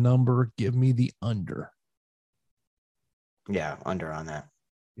 is the number. Give me the under. Yeah, under on that.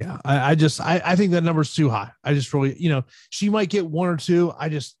 Yeah, I think that number's too high. I just really, she might get 1 or 2.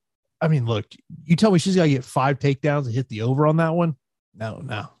 Look, you tell me she's got to get 5 takedowns and hit the over on that one. No.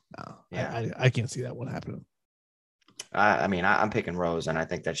 Yeah, I can't see that one happening. I'm picking Rose, and I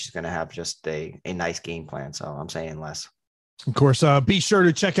think that she's going to have just a nice game plan. So I'm saying less. Of course, be sure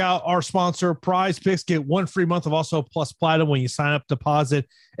to check out our sponsor, Prize Picks. Get 1 free month of also plus platinum when you sign up, deposit,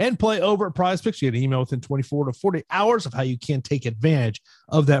 and play over at Prize Picks. You get an email within 24 to 40 hours of how you can take advantage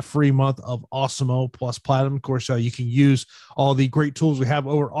of that free month of AWESOMO plus platinum. Of course, you can use all the great tools we have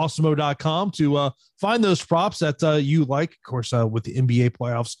over at AWESOMO.com to find those props that you like. Of course, with the NBA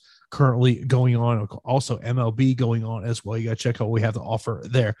playoffs currently going on, also MLB going on as well. You got to check out what we have to offer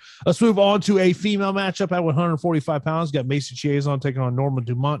there. Let's move on to a female matchup at 145 pounds. Got Macy Chiasson taking on Norma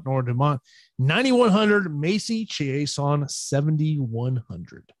Dumont. 9,100. Macy Chiasson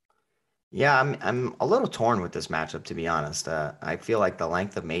 7,100. Yeah, I'm a little torn with this matchup, to be honest. I feel like the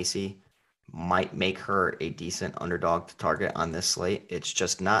length of Macy might make her a decent underdog to target on this slate. It's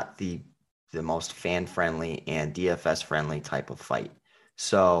just not the most fan-friendly and DFS-friendly type of fight.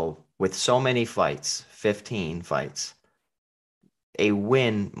 So with so many fights, 15 fights, a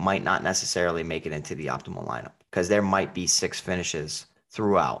win might not necessarily make it into the optimal lineup because there might be 6 finishes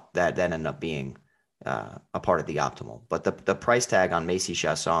throughout that then end up being a part of the optimal. But the price tag on Macy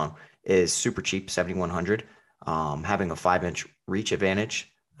Chiasson is super cheap, 7,100, having a 5-inch reach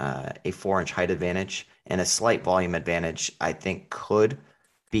advantage, a 4-inch height advantage, and a slight volume advantage, I think could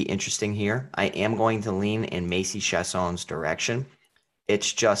be interesting here. I am going to lean in Macy Chiasson's direction.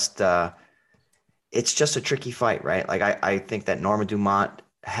 It's just a tricky fight, right? Like I think that Norma Dumont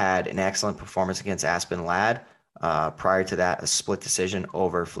had an excellent performance against Aspen Ladd. Prior to that, a split decision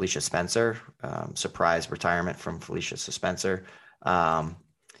over Felicia Spencer. Surprise retirement from Felicia Spencer. The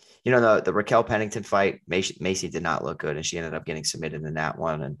Raquel Pennington fight, Macy did not look good, and she ended up getting submitted in that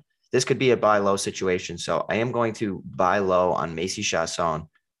one. And this could be a buy low situation. So I am going to buy low on Macy Chiasson,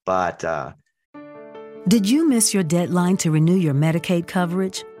 but Did you miss your deadline to renew your Medicaid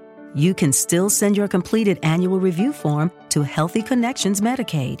coverage? You can still send your completed annual review form to Healthy Connections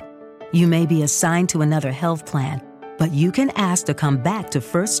Medicaid. You may be assigned to another health plan, but you can ask to come back to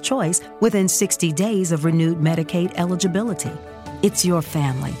First Choice within 60 days of renewed Medicaid eligibility. It's your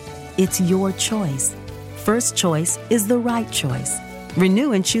family. It's your choice. First Choice is the right choice.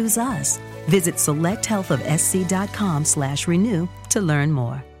 Renew and choose us. Visit selecthealthofsc.com/renew to learn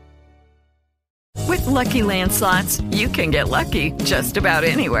more. With Lucky Land Slots, you can get lucky just about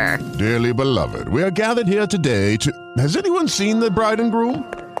anywhere. Dearly beloved, we are gathered here today to... Has anyone seen the bride and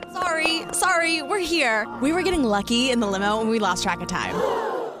groom? Sorry, we're here. We were getting lucky in the limo and we lost track of time.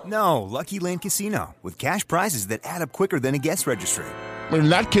 No, Lucky Land Casino, with cash prizes that add up quicker than a guest registry. In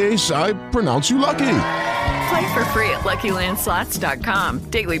that case, I pronounce you lucky. Play for free at LuckyLandSlots.com.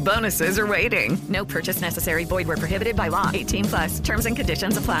 Daily bonuses are waiting. No purchase necessary. Void where prohibited by law. 18+. Terms and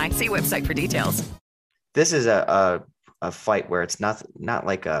conditions apply. See website for details. This is a fight where it's not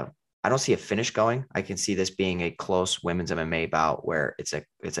like a I don't see a finish going. I can see this being a close women's MMA bout where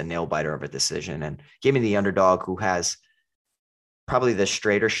it's a nail biter of a decision. And give me the underdog who has probably the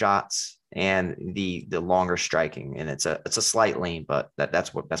straighter shots and the longer striking. And it's a slight lean, but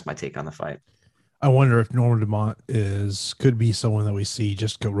that's my take on the fight. I wonder if Norma Dumont could be someone that we see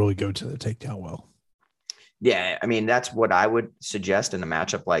just really go to the takedown well. Yeah, I mean, that's what I would suggest in a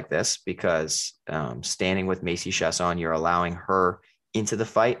matchup like this, because standing with Macy Chesson, you're allowing her into the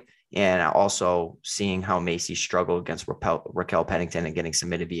fight, and also seeing how Macy struggled against Raquel Pennington and getting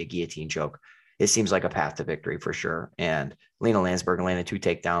submitted via guillotine choke. It seems like a path to victory for sure. And Lena Landsberg landed 2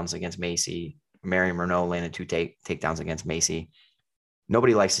 takedowns against Macy. Marion Renault landed 2 takedowns against Macy.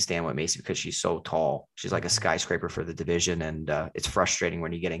 Nobody likes to stand with Macy because she's so tall. She's like a skyscraper for the division, and it's frustrating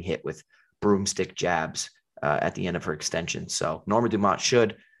when you're getting hit with broomstick jabs at the end of her extension. So Norma Dumont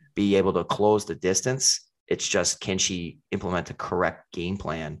should be able to close the distance. It's just, can she implement a correct game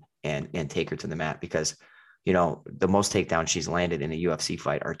plan and take her to the mat? Because, you know, the most takedowns she's landed in a UFC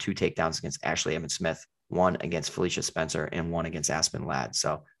fight are 2 takedowns against Ashley Evans Smith, 1 against Felicia Spencer, and 1 against Aspen Ladd.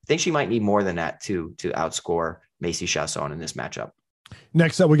 So I think she might need more than that to outscore Macy Chesson in this matchup.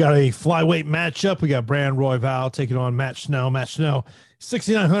 Next up, we got a flyweight matchup. We got Brandon Royval taking on Matt Schnell. Matt Schnell,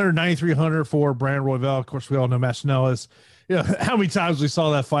 6,900, 9,300 for Brandon Royval. Of course, we all know Matt Schnell is, you know, how many times we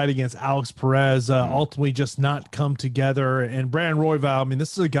saw that fight against Alex Perez ultimately just not come together. And Brandon Royval, I mean,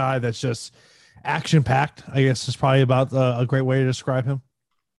 this is a guy that's just action-packed, I guess is probably about a great way to describe him.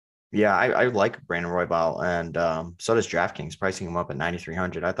 Yeah, I like Brandon Royval, and so does DraftKings, pricing him up at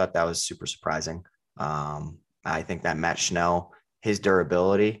 9,300. I thought that was super surprising. I think that Matt Schnell, his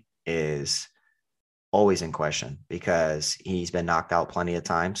durability is always in question because he's been knocked out plenty of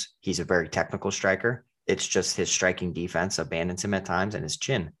times. He's a very technical striker. It's just his striking defense abandons him at times, and his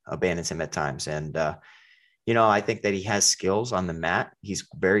chin abandons him at times. And, you know, I think that he has skills on the mat. He's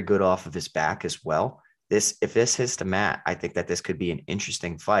very good off of his back as well. If this hits the mat, I think that this could be an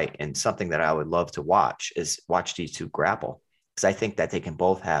interesting fight, and something that I would love to watch is watch these two grapple, because I think that they can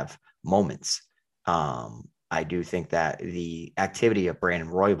both have moments. I do think that the activity of Brandon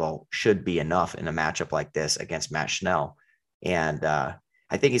Royval should be enough in a matchup like this against Matt Schnell. And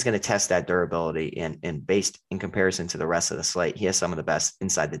I think he's going to test that durability, and based in comparison to the rest of the slate, he has some of the best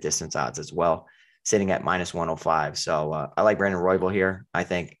inside the distance odds as well, sitting at -105. So I like Brandon Royval here. I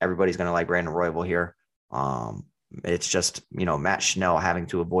think everybody's going to like Brandon Royval here. It's just, you know, Matt Schnell having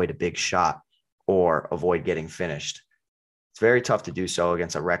to avoid a big shot or avoid getting finished. It's very tough to do so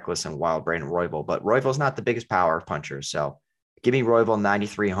against a reckless and wild Brandon Royval, but Royval's not the biggest power puncher. So give me Royval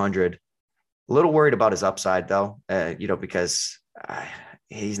 9,300. A little worried about his upside though, you know, because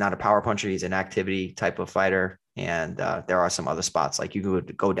he's not a power puncher. He's an activity type of fighter. And there are some other spots, like you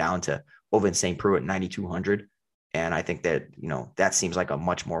could go down to Ovin St. Preux at 9,200. And I think that, you know, that seems like a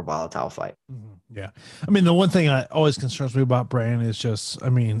much more volatile fight. Mm-hmm. Yeah. I mean, the one thing that always concerns me about Brandon is just, I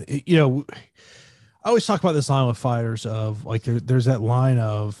mean, you know, I always talk about this line with fighters of like, there's that line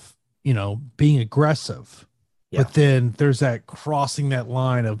of, you know, being aggressive, but then there's that crossing that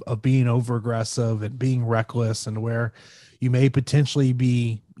line of being over aggressive and being reckless, and where you may potentially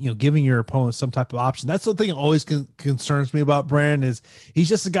be, you know, giving your opponent some type of option. That's the thing that always concerns me about Brandon, is he's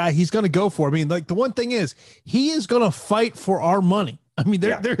just a guy, he's going to go for it. I mean, like, the one thing is, he is going to fight for our money. I mean,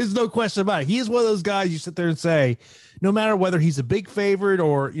 there is no question about it. He is one of those guys you sit there and say, no matter whether he's a big favorite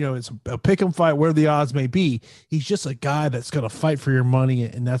or, you know, it's a pick 'em fight, where the odds may be, he's just a guy that's going to fight for your money.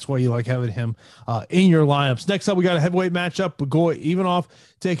 And that's why you like having him in your lineups. Next up, we got a heavyweight matchup. Bagoy Ivanov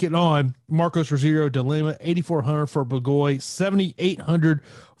taking on Marcos Rosario de Lima. 8,400 for Bagoy, 7,800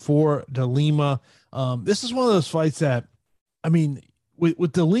 for de Lima. This is one of those fights that, I mean,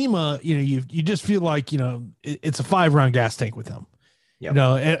 with de Lima, you know, you just feel like, you know, it's a 5-round gas tank with him. Yep. You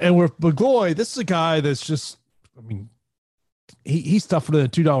know, and with Bagoy, this is a guy that's just, I mean, he's tougher than a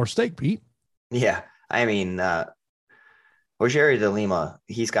 $2 steak, Pete. Yeah. I mean, Rogerio de Lima,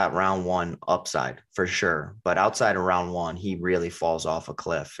 he's got round 1 upside for sure. But outside of round 1, he really falls off a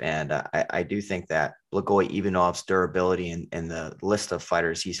cliff. And I do think that Blagoy Ivanov's durability and the list of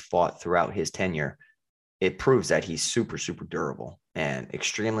fighters he's fought throughout his tenure, it proves that he's super, super durable and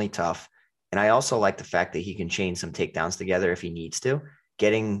extremely tough. And I also like the fact that he can chain some takedowns together if he needs to.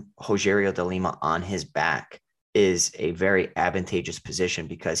 Getting Rogerio de Lima on his back is a very advantageous position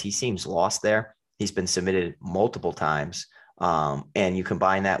because he seems lost there. He's been submitted multiple times. And you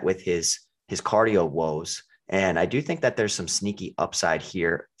combine that with his cardio woes. And I do think that there's some sneaky upside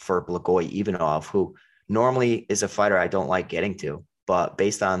here for Blagoy Ivanov, who normally is a fighter I don't like getting to, but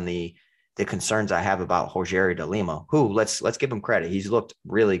based on the concerns I have about Rogerio de Lima, who let's give him credit. He's looked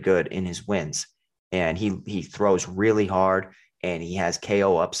really good in his wins, and he throws really hard, and he has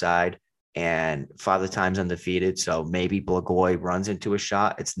KO upside and Father Time's undefeated. So maybe Blagoy runs into a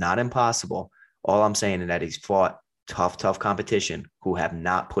shot. It's not impossible. All I'm saying is that he's fought tough competition who have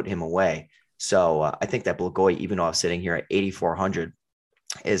not put him away. So I think that Blagoy, even though I'm sitting here at 8,400,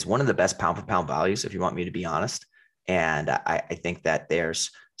 is one of the best pound for pound values, if you want me to be honest. And I think that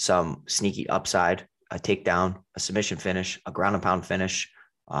there's some sneaky upside, a takedown, a submission finish, a ground and pound finish,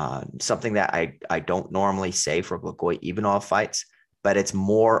 something that I don't normally say for Blagoy Ivanov fights, but it's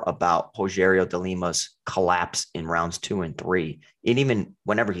more about Rogerio de Lima's collapse in rounds 2 and 3. And even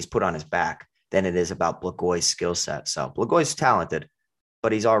whenever he's put on his back, than it is about Blagoy's skill set. So Blagoy's talented,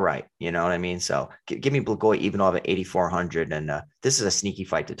 but he's all right. You know what I mean? So give me Blagoy Ivanov at 8,400. And this is a sneaky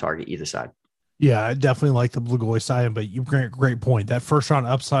fight to target either side. Yeah, I definitely like the Blagoy side, but you great point. That first round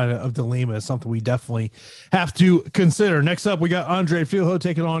upside of De Lima is something we definitely have to consider. Next up, we got Andre Fialho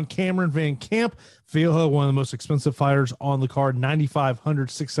taking on Cameron Van Camp. Fialho, one of the most expensive fighters on the card,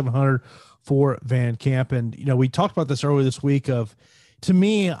 9,500, 6,700 for Van Camp. And, we talked about this earlier this week to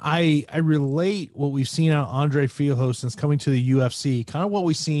me, I relate what we've seen out of Andre Fialho since coming to the UFC, kind of what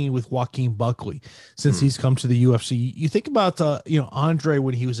we've seen with Joaquin Buckley since he's come to the UFC. You think about Andre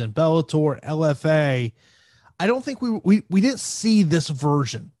when he was in Bellator, LFA. I don't think we didn't see this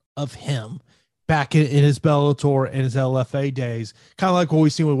version of him back in his Bellator and his LFA days, kind of like what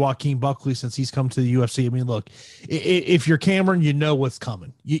we've seen with Joaquin Buckley since he's come to the UFC. I mean, look, if you're Cameron, you know what's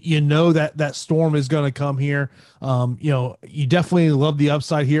coming. You know that storm is going to come here. You definitely love the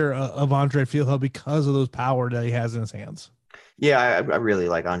upside here of Andre Fialho because of those power that he has in his hands. Yeah, I really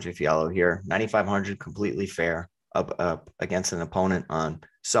like Andre Fialho here. 9,500, completely fair up against an opponent on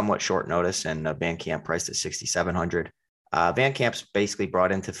somewhat short notice, and Van Camp priced at 6,700. Van Camp's basically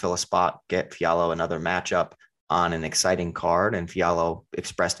brought in to fill a spot, get Fialho another matchup on an exciting card, and Fialho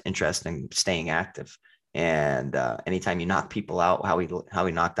expressed interest in staying active. And anytime you knock people out, how he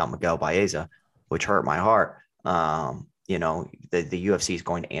knocked out Miguel Baeza, which hurt my heart, the UFC is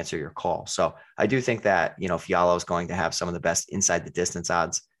going to answer your call. So I do think that, Fialho is going to have some of the best inside the distance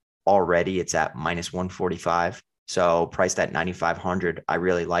odds already. It's at -145. So priced at 9,500, I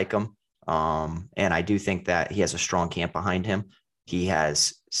really like him. And I do think that he has a strong camp behind him. He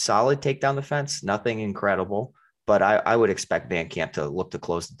has solid takedown defense, nothing incredible, but I would expect Van Camp to look to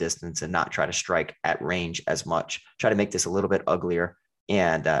close the distance and not try to strike at range as much, try to make this a little bit uglier.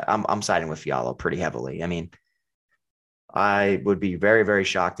 And I'm siding with Fialho pretty heavily. I mean, I would be very, very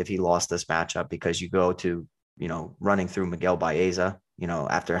shocked if he lost this matchup, because you go to, running through Miguel Baeza,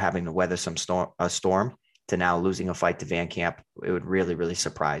 after having to weather a storm, to now losing a fight to Van Camp. It would really, really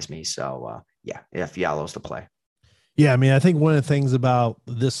surprise me. So Fialho's the play. Yeah, I mean, I think one of the things about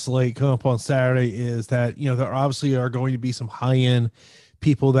this slate coming up on Saturday is that, there obviously are going to be some high-end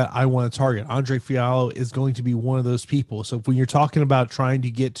people that I want to target. Andre Fialho is going to be one of those people. So when you're talking about trying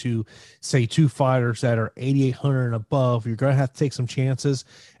to get to, say, two fighters that are 8,800 and above, you're going to have to take some chances.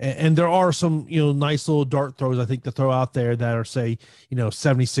 And there are some, nice little dart throws, I think, to throw out there that are, say,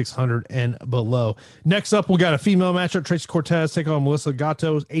 7,600 and below. Next up, we got a female matchup. Tracy Cortez take on Melissa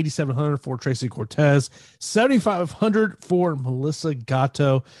Gatto. 8,700 for Tracy Cortez, 7,500 for Melissa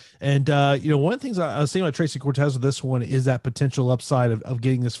Gatto. And, one of the things I was saying about Tracy Cortez with this one is that potential upside of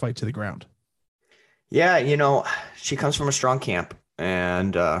getting this fight to the ground. Yeah, she comes from a strong camp,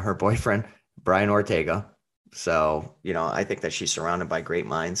 and her boyfriend, Brian Ortega. So, I think that she's surrounded by great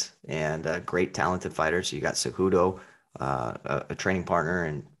minds and great talented fighters. You got Cejudo, a training partner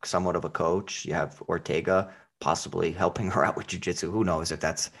and somewhat of a coach. You have Ortega possibly helping her out with jiu-jitsu. Who knows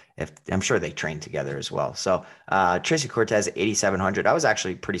if I'm sure they train together as well. So Tracy Cortez, 8,700. I was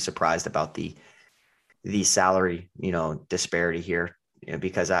actually pretty surprised about the salary, disparity here,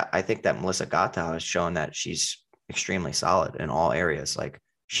 because I think that Melissa Gatto has shown that she's extremely solid in all areas. Like,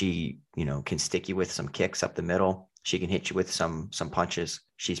 she, can stick you with some kicks up the middle. She can hit you with some punches.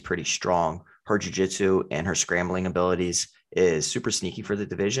 She's pretty strong. Her jiu-jitsu and her scrambling abilities is super sneaky for the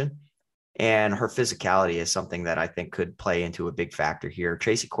division. And her physicality is something that I think could play into a big factor here.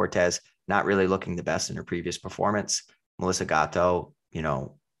 Tracy Cortez, not really looking the best in her previous performance. Melissa Gatto,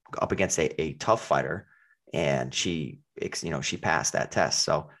 up against a tough fighter, and she passed that test.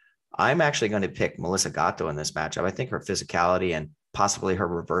 So I'm actually going to pick Melissa Gatto in this matchup. I think her physicality and possibly her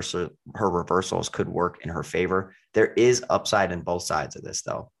reversals could work in her favor. There is upside in both sides of this,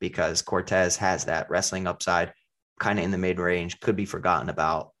 though, because Cortez has that wrestling upside kind of in the mid-range, could be forgotten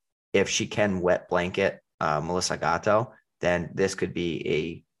about. If she can wet blanket Melissa Gatto, then this could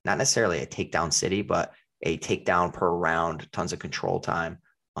be not necessarily a takedown city, but a takedown per round, tons of control time.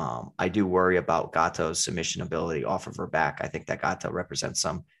 I do worry about Gatto's submission ability off of her back. I think that Gatto represents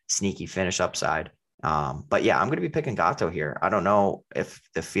some sneaky finish upside. But yeah, I'm going to be picking Gato here. I don't know if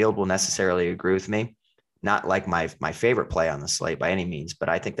the field will necessarily agree with me. Not like my favorite play on the slate by any means, but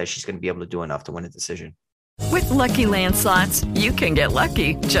I think that she's going to be able to do enough to win a decision. With Lucky Land Slots, you can get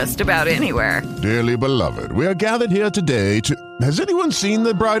lucky just about anywhere. Dearly beloved, we are gathered here today to... Has anyone seen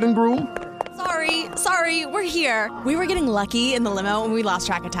the bride and groom? Sorry, we're here. We were getting lucky in the limo and we lost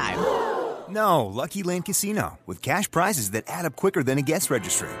track of time. No, Lucky Land Casino, with cash prizes that add up quicker than a guest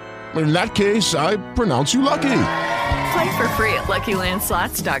registry. In that case, I pronounce you lucky. Play for free at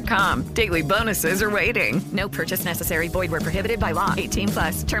LuckyLandSlots.com. Daily bonuses are waiting. No purchase necessary. Void where prohibited by law.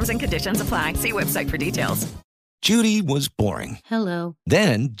 18+. Terms and conditions apply. See website for details. Judy was boring. Hello.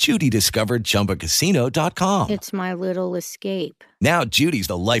 Then Judy discovered ChumbaCasino.com. It's my little escape. Now Judy's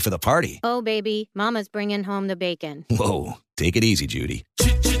the life of the party. Oh, baby, mama's bringing home the bacon. Whoa, take it easy, Judy.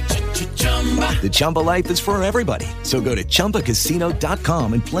 The Chumba life is for everybody. So go to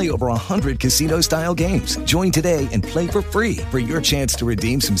ChumbaCasino.com and play over 100 casino-style games. Join today and play for free for your chance to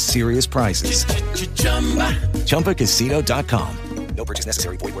redeem some serious prizes. ChumbaCasino.com. No purchase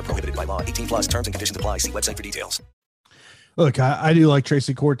necessary. Void where prohibited by law. 18+. Terms and conditions apply. See website for details. Look, I do like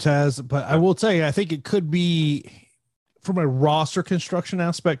Tracy Cortez, but I will tell you, I think it could be, from a roster construction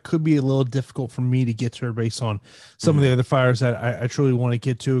aspect, could be a little difficult for me to get to her based on some of the other fighters that I truly want to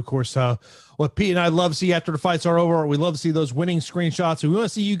get to. Of course, what Pete and I love to see after the fights are over, we love to see those winning screenshots. We want to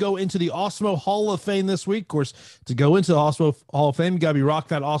see you go into the Osmo Hall of Fame this week. Of course, to go into the Osmo Hall of Fame, you got to be rocking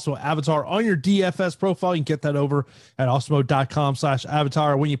that Osmo avatar on your DFS profile. You can get that over at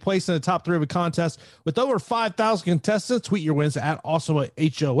osmo.com/avatar. When you place in the top 3 of a contest with over 5,000 contestants, tweet your wins at Osmo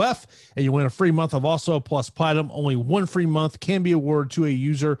HOF, and you win a free month of Osmo Plus Platinum. Only one free month can be awarded to a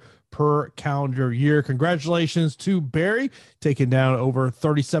user per calendar year. Congratulations to Barry, taking down over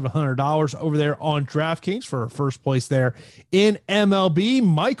 $3,700 over there on DraftKings for first place there in MLB.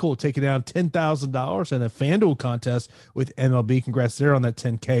 Michael taking down $10,000 in a FanDuel contest with MLB. Congrats there on that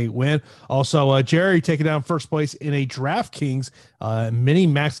 10K win. Also, Jerry taking down first place in a DraftKings mini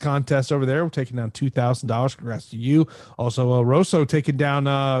max contest over there. We're taking down $2,000. Congrats to you. Also, Rosso taking down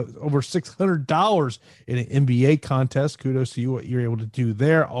over $600 in an NBA contest. Kudos to you, what you're able to do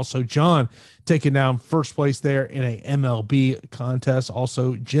there. Also, John taking down first place there in a MLB contest.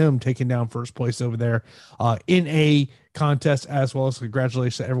 Also, Jim taking down first place over there in a contest as well. So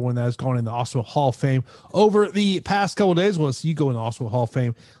congratulations to everyone that has gone in the Osmo Hall of Fame over the past couple of days. We'll see you go in the Osmo Hall of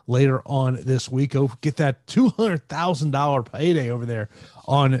Fame later on this week. Go get that $200,000 payday over there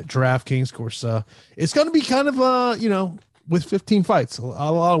on DraftKings. Of course, it's going to be kind of, with 15 fights, a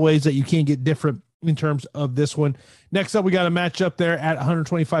lot of ways that you can get different in terms of this one. Next up, we got a matchup there at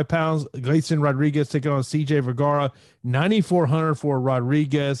 125 pounds. Gleison Rodriguez taking on CJ Vergara. 9,400 for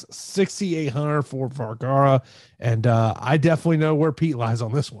Rodriguez, 6,800 for Vergara. And I definitely know where Pete lies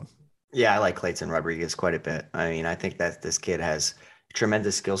on this one. Yeah, I like Clayton Rodriguez quite a bit. I mean, I think that this kid has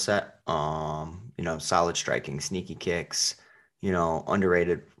tremendous skill set, solid striking, sneaky kicks,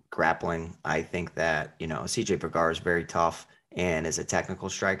 underrated grappling. I think that, CJ Vergara is very tough and is a technical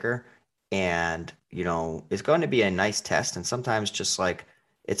striker. And, it's going to be a nice test. And sometimes just like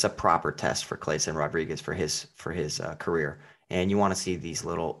it's a proper test for Clayton Rodriguez for his career. And you want to see these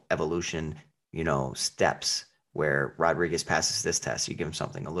little evolution, steps where Rodriguez passes this test. You give him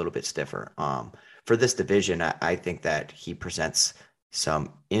something a little bit stiffer. For this division, I think that he presents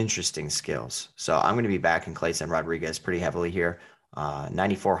some interesting skills. So I'm going to be backing Clayton Rodriguez pretty heavily here.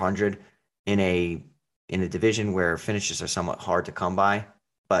 9,400 in a division where finishes are somewhat hard to come by,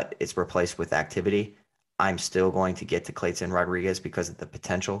 but it's replaced with activity. I'm still going to get to Clayton Rodriguez because of the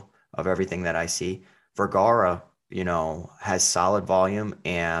potential of everything that I see. Vergara, has solid volume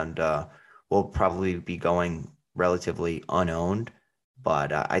and will probably be going relatively unowned,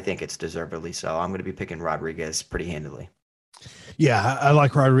 but I think it's deservedly so. I'm going to be picking Rodriguez pretty handily. Yeah, I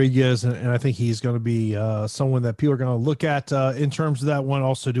like Rodriguez, and I think he's going to be someone that people are going to look at in terms of that one.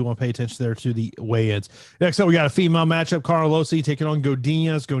 Also do want to pay attention there to the weigh-ins. Next up, we got a female matchup. Carnelossi taking on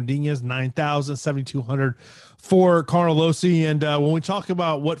Godinez. Godinez, 9,000, 7,200 for Carnelossi. And when we talk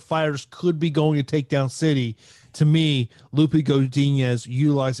about what fighters could be going to take down City, to me, Lupe Godinez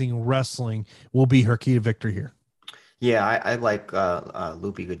utilizing wrestling will be her key to victory here. Yeah, I like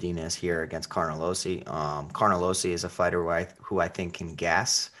Lupe Godinez here against Carnelossi. Carnelossi is a fighter who I think can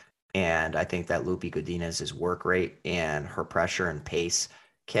gas, and I think that Lupe Godinez's work rate and her pressure and pace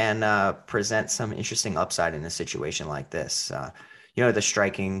can present some interesting upside in a situation like this. The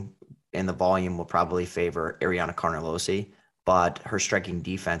striking and the volume will probably favor Ariana Carnelossi, but her striking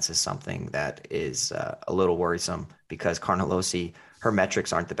defense is something that is a little worrisome because Carnelossi, her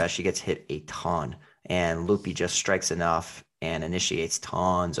metrics aren't the best. She gets hit a ton. And Lupe just strikes enough and initiates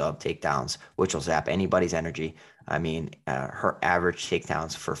tons of takedowns, which will zap anybody's energy. I mean, her average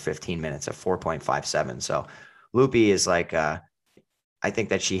takedowns for 15 minutes of 4.57. So Loopy is like, I think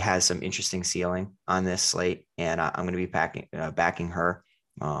that she has some interesting ceiling on this slate, and I'm going to be backing her.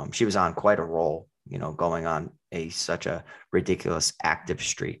 She was on quite a roll, going on such a ridiculous active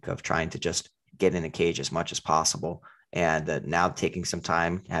streak of trying to just get in the cage as much as possible. And now taking some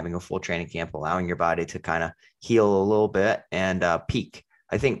time, having a full training camp, allowing your body to kind of heal a little bit and peak.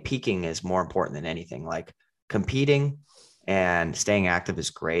 I think peaking is more important than anything. Like competing and staying active is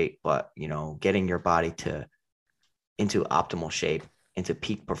great, but getting your body into optimal shape, into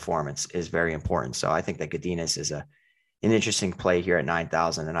peak performance is very important. So I think that Godinez is an interesting play here at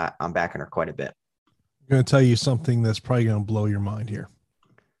 9,000, and I'm backing her quite a bit. I'm going to tell you something that's probably going to blow your mind here.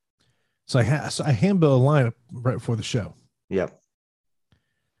 So I hand-built a lineup right before the show. Yep.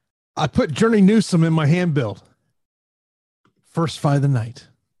 I put Journey Newsom in my hand-build. First fight of the night.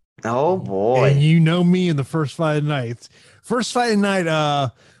 Oh, boy. And you know me in the first fight of the night. First fight of the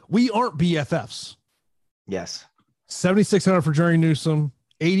night, we aren't BFFs. Yes. 7,600 for Journey Newsom.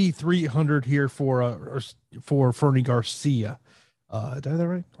 8,300 here for Fernie Garcia. Did I have that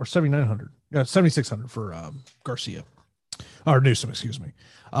right? Or 7,900? Yeah, 7,600 for Garcia. Or Newsom, excuse me.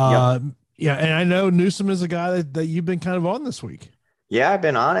 Yep. Yeah, and I know Newsom is a guy that you've been kind of on this week. Yeah, I've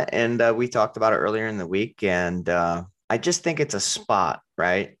been on it, and we talked about it earlier in the week, and I just think it's a spot,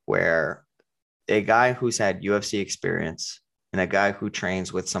 right, where a guy who's had UFC experience and a guy who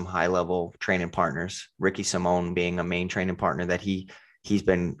trains with some high-level training partners, Ricky Simone being a main training partner that he's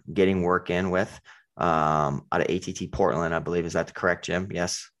been getting work in with out of ATT Portland, I believe. Is that the correct, Jim?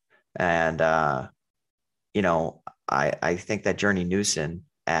 Yes. And, I think that Journey Newsom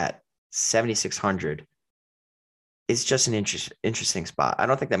at 7,600 is just an interesting spot. I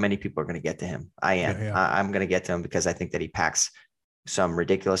don't think that many people are going to get to him. I am. Yeah. I'm going to get to him because I think that he packs some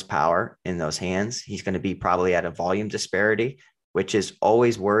ridiculous power in those hands. He's going to be probably at a volume disparity, which is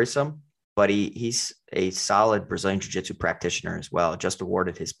always worrisome, but he's a solid Brazilian Jiu-Jitsu practitioner as well, just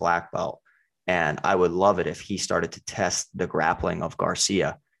awarded his black belt. And I would love it if he started to test the grappling of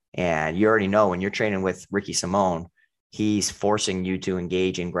Garcia. And you already know when you're training with Ricky Simone, he's forcing you to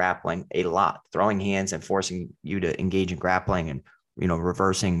engage in grappling a lot, throwing hands and forcing you to engage in grappling and,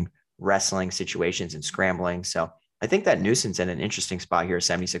 reversing wrestling situations and scrambling. So I think that Newsom's in an interesting spot here,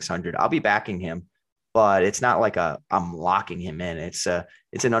 7,600. I'll be backing him, but it's not like I'm locking him in. It's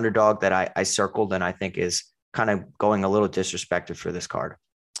an underdog that I circled and I think is kind of going a little disrespected for this card.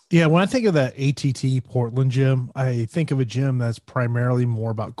 Yeah, when I think of that ATT Portland gym, I think of a gym that's primarily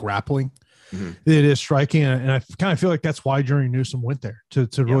more about grappling. Mm-hmm. It is striking, and I kind of feel like that's why Journey Newsom went there to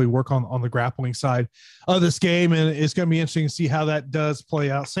really work on the grappling side of this game, and it's going to be interesting to see how that does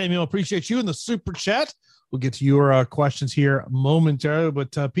play out. Samuel, appreciate you in the super chat. We'll get to your questions here momentarily,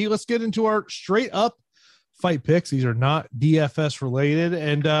 but Pete, let's get into our straight up fight picks. These are not DFS related,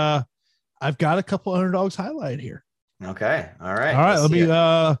 and I've got a couple underdogs highlighted here. Okay, all right. Let me.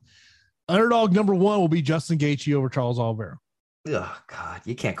 Underdog number one will be Justin Gaethje over Charles Oliveira. Oh, God,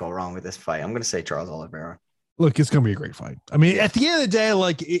 you can't go wrong with this fight. I'm going to say Charles Oliveira. Look, it's going to be a great fight. I mean, at the end of the day,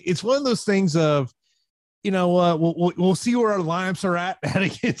 like it's one of those things of, we'll see where our lineups are at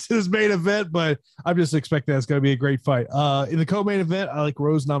heading into this main event, but I'm just expecting that's going to be a great fight. In the co-main event, I like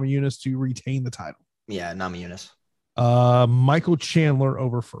Rose Namajunas to retain the title. Yeah, Namajunas. Michael Chandler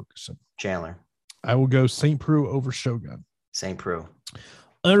over Ferguson. Chandler. I will go St. Preux over Shogun. St. Preux.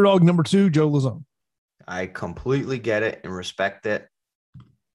 Underdog number two, Joe Lauzon. I completely get it and respect it.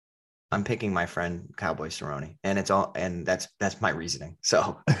 I'm picking my friend Cowboy Cerrone, and that's my reasoning.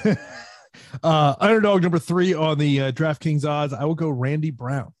 So, underdog number three on the DraftKings odds, I will go Randy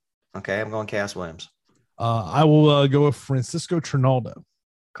Brown. Okay, I'm going Chaos Williams. I will go with Francisco Trinaldo.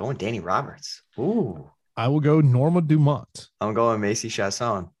 Going Danny Roberts. Ooh. I will go Norma Dumont. I'm going Macy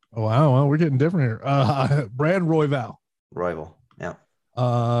Chasson. Oh, wow, well, we're getting different here. Brad Royval. Royval. Yeah.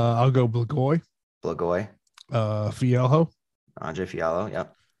 I'll go Blagoy. Blagoy. Fialho. Andre Fialho.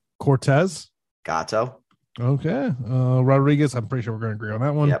 Yep. Cortez. Gato. Okay. Rodriguez. I'm pretty sure we're going to agree on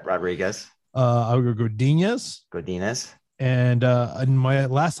that one. Yep. Rodriguez. I'll go Godinez. And my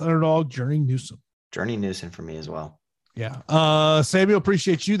last underdog, Journey Newsom. Journey Newsom for me as well. Yeah. Samuel,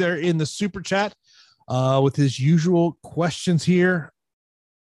 appreciate you there in the super chat with his usual questions here.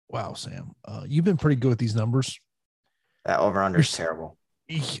 Wow, Sam. You've been pretty good with these numbers. That over-under is terrible.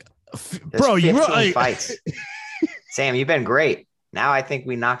 Bro, you really fights. Sam, you've been great. Now I think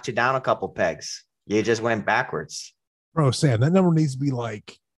we knocked you down a couple pegs. You just went backwards. Bro, Sam, that number needs to be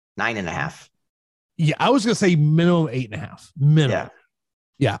like 9.5. Yeah, I was gonna say minimum 8.5. Minimum.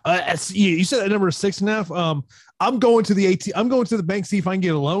 Yeah, you said that number is 6.5. I'm going to the I'm going to the bank, see if I can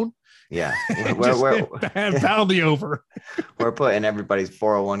get a loan. Yeah, we're pound the over. We're putting everybody's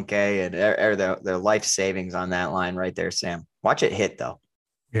 401k and their life savings on that line right there, Sam. Watch it hit though.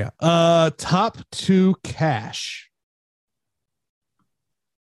 Yeah. Top 2 cash.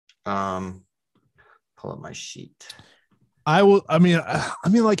 Pull up my sheet. I mean,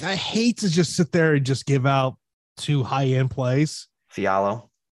 like I hate to just sit there and just give out 2 high end plays. Fialo,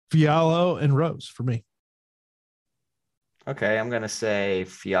 and Rose for me. Okay, I'm gonna say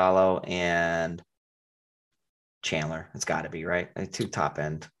Fialo and Chandler. It's got to be right. 2 top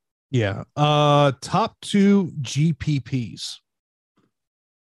end. Yeah. Top 2 GPPs.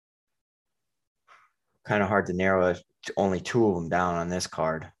 Kind of hard to narrow only 2 of them down on this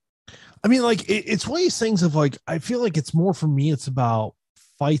card. I mean, like it's one of these things of like I feel like it's more for me. It's about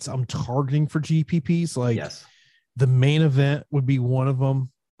fights I'm targeting for GPPs. Like yes. The main event would be one of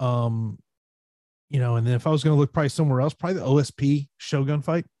them. And then if I was going to look probably somewhere else, probably the OSP Shogun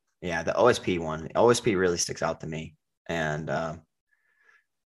fight. Yeah, the OSP one. OSP really sticks out to me. And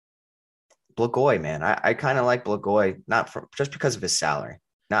Blagoy, man, I kind of like Blagoy, just because of his salary,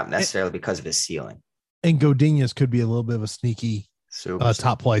 not necessarily because of his ceiling. And Godinez could be a little bit of a sneaky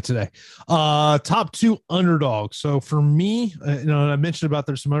top play today. Top 2 underdogs. So for me, I mentioned about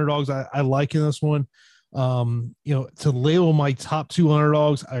there's some underdogs I like in this one. To label my top 2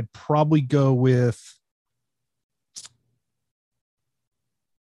 underdogs, I'd probably go with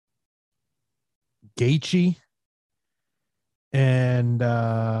Gaethje and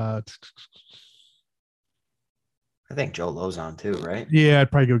I think Joe Lozon too, right? Yeah, I'd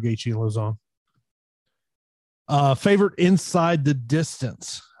probably go Gaethje and Lozon. Favorite inside the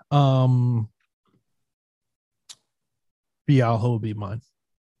distance. Fialho would be mine.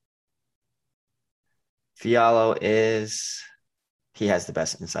 Fialo he has the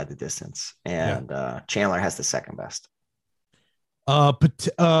best inside the distance, and Chandler has the second best.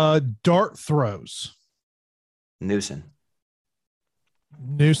 Dart throws. Newsom,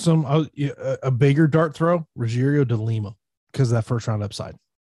 a bigger dart throw, Rogerio de Lima, because of that first round upside.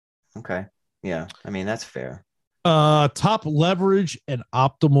 Okay. Yeah. I mean, that's fair. Top leverage and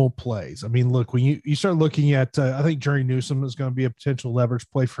optimal plays. I mean, look, when you start looking at, I think Jerry Newsom is going to be a potential leverage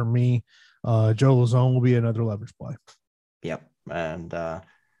play for me. Joe Lozon will be another leverage play. Yep. And I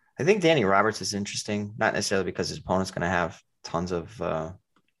think Danny Roberts is interesting, not necessarily because his opponent's going to have tons of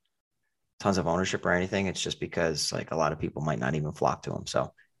ownership or anything. It's just because like a lot of people might not even flock to him.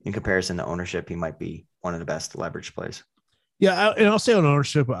 So in comparison to ownership, he might be one of the best leverage plays. Yeah. And I'll say on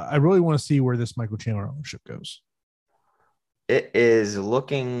ownership, I really want to see where this Michael Chandler ownership goes. It is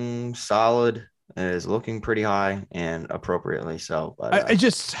looking solid. It is looking pretty high and appropriately so. But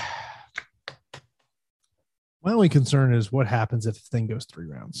my only concern is what happens if the thing goes 3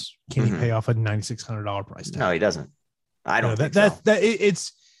 rounds. Can he pay off a $9,600 price tag? No, he doesn't. I don't think so.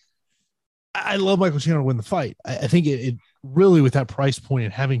 I love Michael Chandler to win the fight. I think it really, with that price point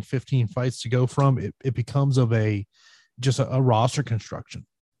and having 15 fights to go from, it becomes of just a roster construction.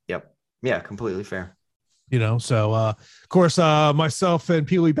 Yep. Yeah, completely fair. So of course, myself and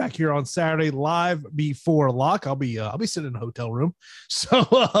Peely back here on Saturday live before lock. I'll be sitting in a hotel room, so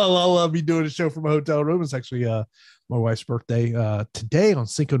I'll be doing a show from a hotel room. It's actually my wife's birthday today on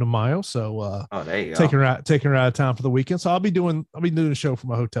Cinco de Mayo, so there you go. taking her out of town for the weekend. So I'll be doing a show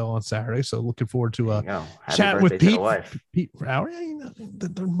from a hotel on Saturday. So looking forward to chatting with Pete for an hour.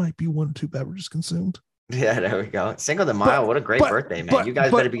 There might be 1 or 2 beverages consumed. Yeah, there we go. Cinco de Mayo, what a great birthday, man. You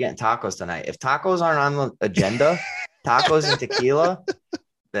guys better be getting tacos tonight. If tacos aren't on the agenda, tacos and tequila,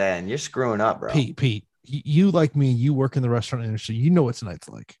 then you're screwing up, bro. Pete, you like me, you work in the restaurant industry. You know what tonight's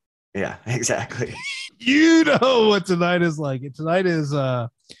like. Yeah, exactly. You know what tonight is like. Tonight is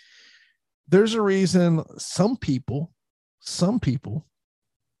there's a reason some people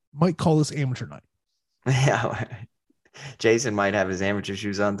might call this amateur night. Yeah. Jason might have his amateur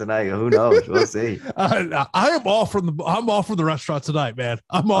shoes on tonight. Who knows? We'll see. I'm off from the restaurant tonight, man.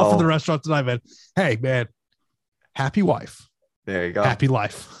 I'm off from the restaurant tonight, man. Hey, man. Happy wife. There you go. Happy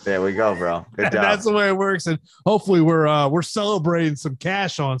life. There we go, bro. Good job. That's the way it works. And hopefully we're celebrating some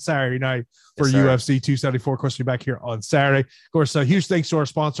cash on Saturday night for UFC 274. Of course, you're back here on Saturday. Of course, huge thanks to our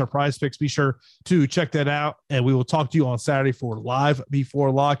sponsor, Prize Picks. Be sure to check that out. And we will talk to you on Saturday for Live Before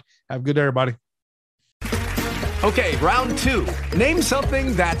Lock. Have a good day, everybody. Okay, round 2. Name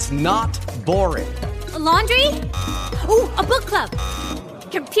something that's not boring. A laundry? Ooh, a book club.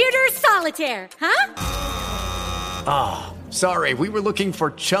 Computer solitaire, huh? Ah, sorry, we were looking for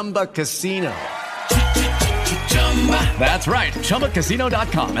Chumba Casino. That's right.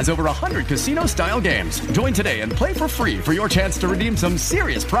 ChumbaCasino.com has over 100 casino-style games. Join today and play for free for your chance to redeem some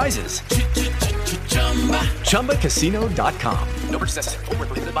serious prizes. ChumbaCasino.com. No purchase necessary. Void where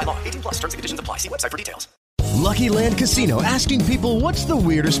prohibited by law. 18 plus. Terms and conditions apply. See website for details. Lucky Land Casino, asking people, what's the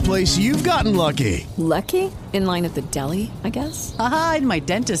weirdest place you've gotten lucky? Lucky? In line at the deli, I guess? Aha, in my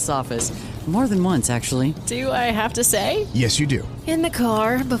dentist's office. More than once, actually. Do I have to say? Yes, you do. In the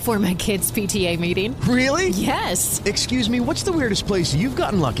car before my kids' PTA meeting. Really? Yes. Excuse me, what's the weirdest place you've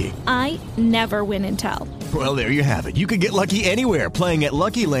gotten lucky? I never win and tell. Well, there you have it. You can get lucky anywhere, playing at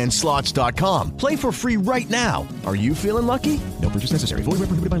LuckyLandSlots.com. Play for free right now. Are you feeling lucky? No purchase necessary. Void where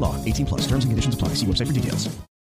prohibited by law. 18 plus. Terms and conditions apply. See website for details.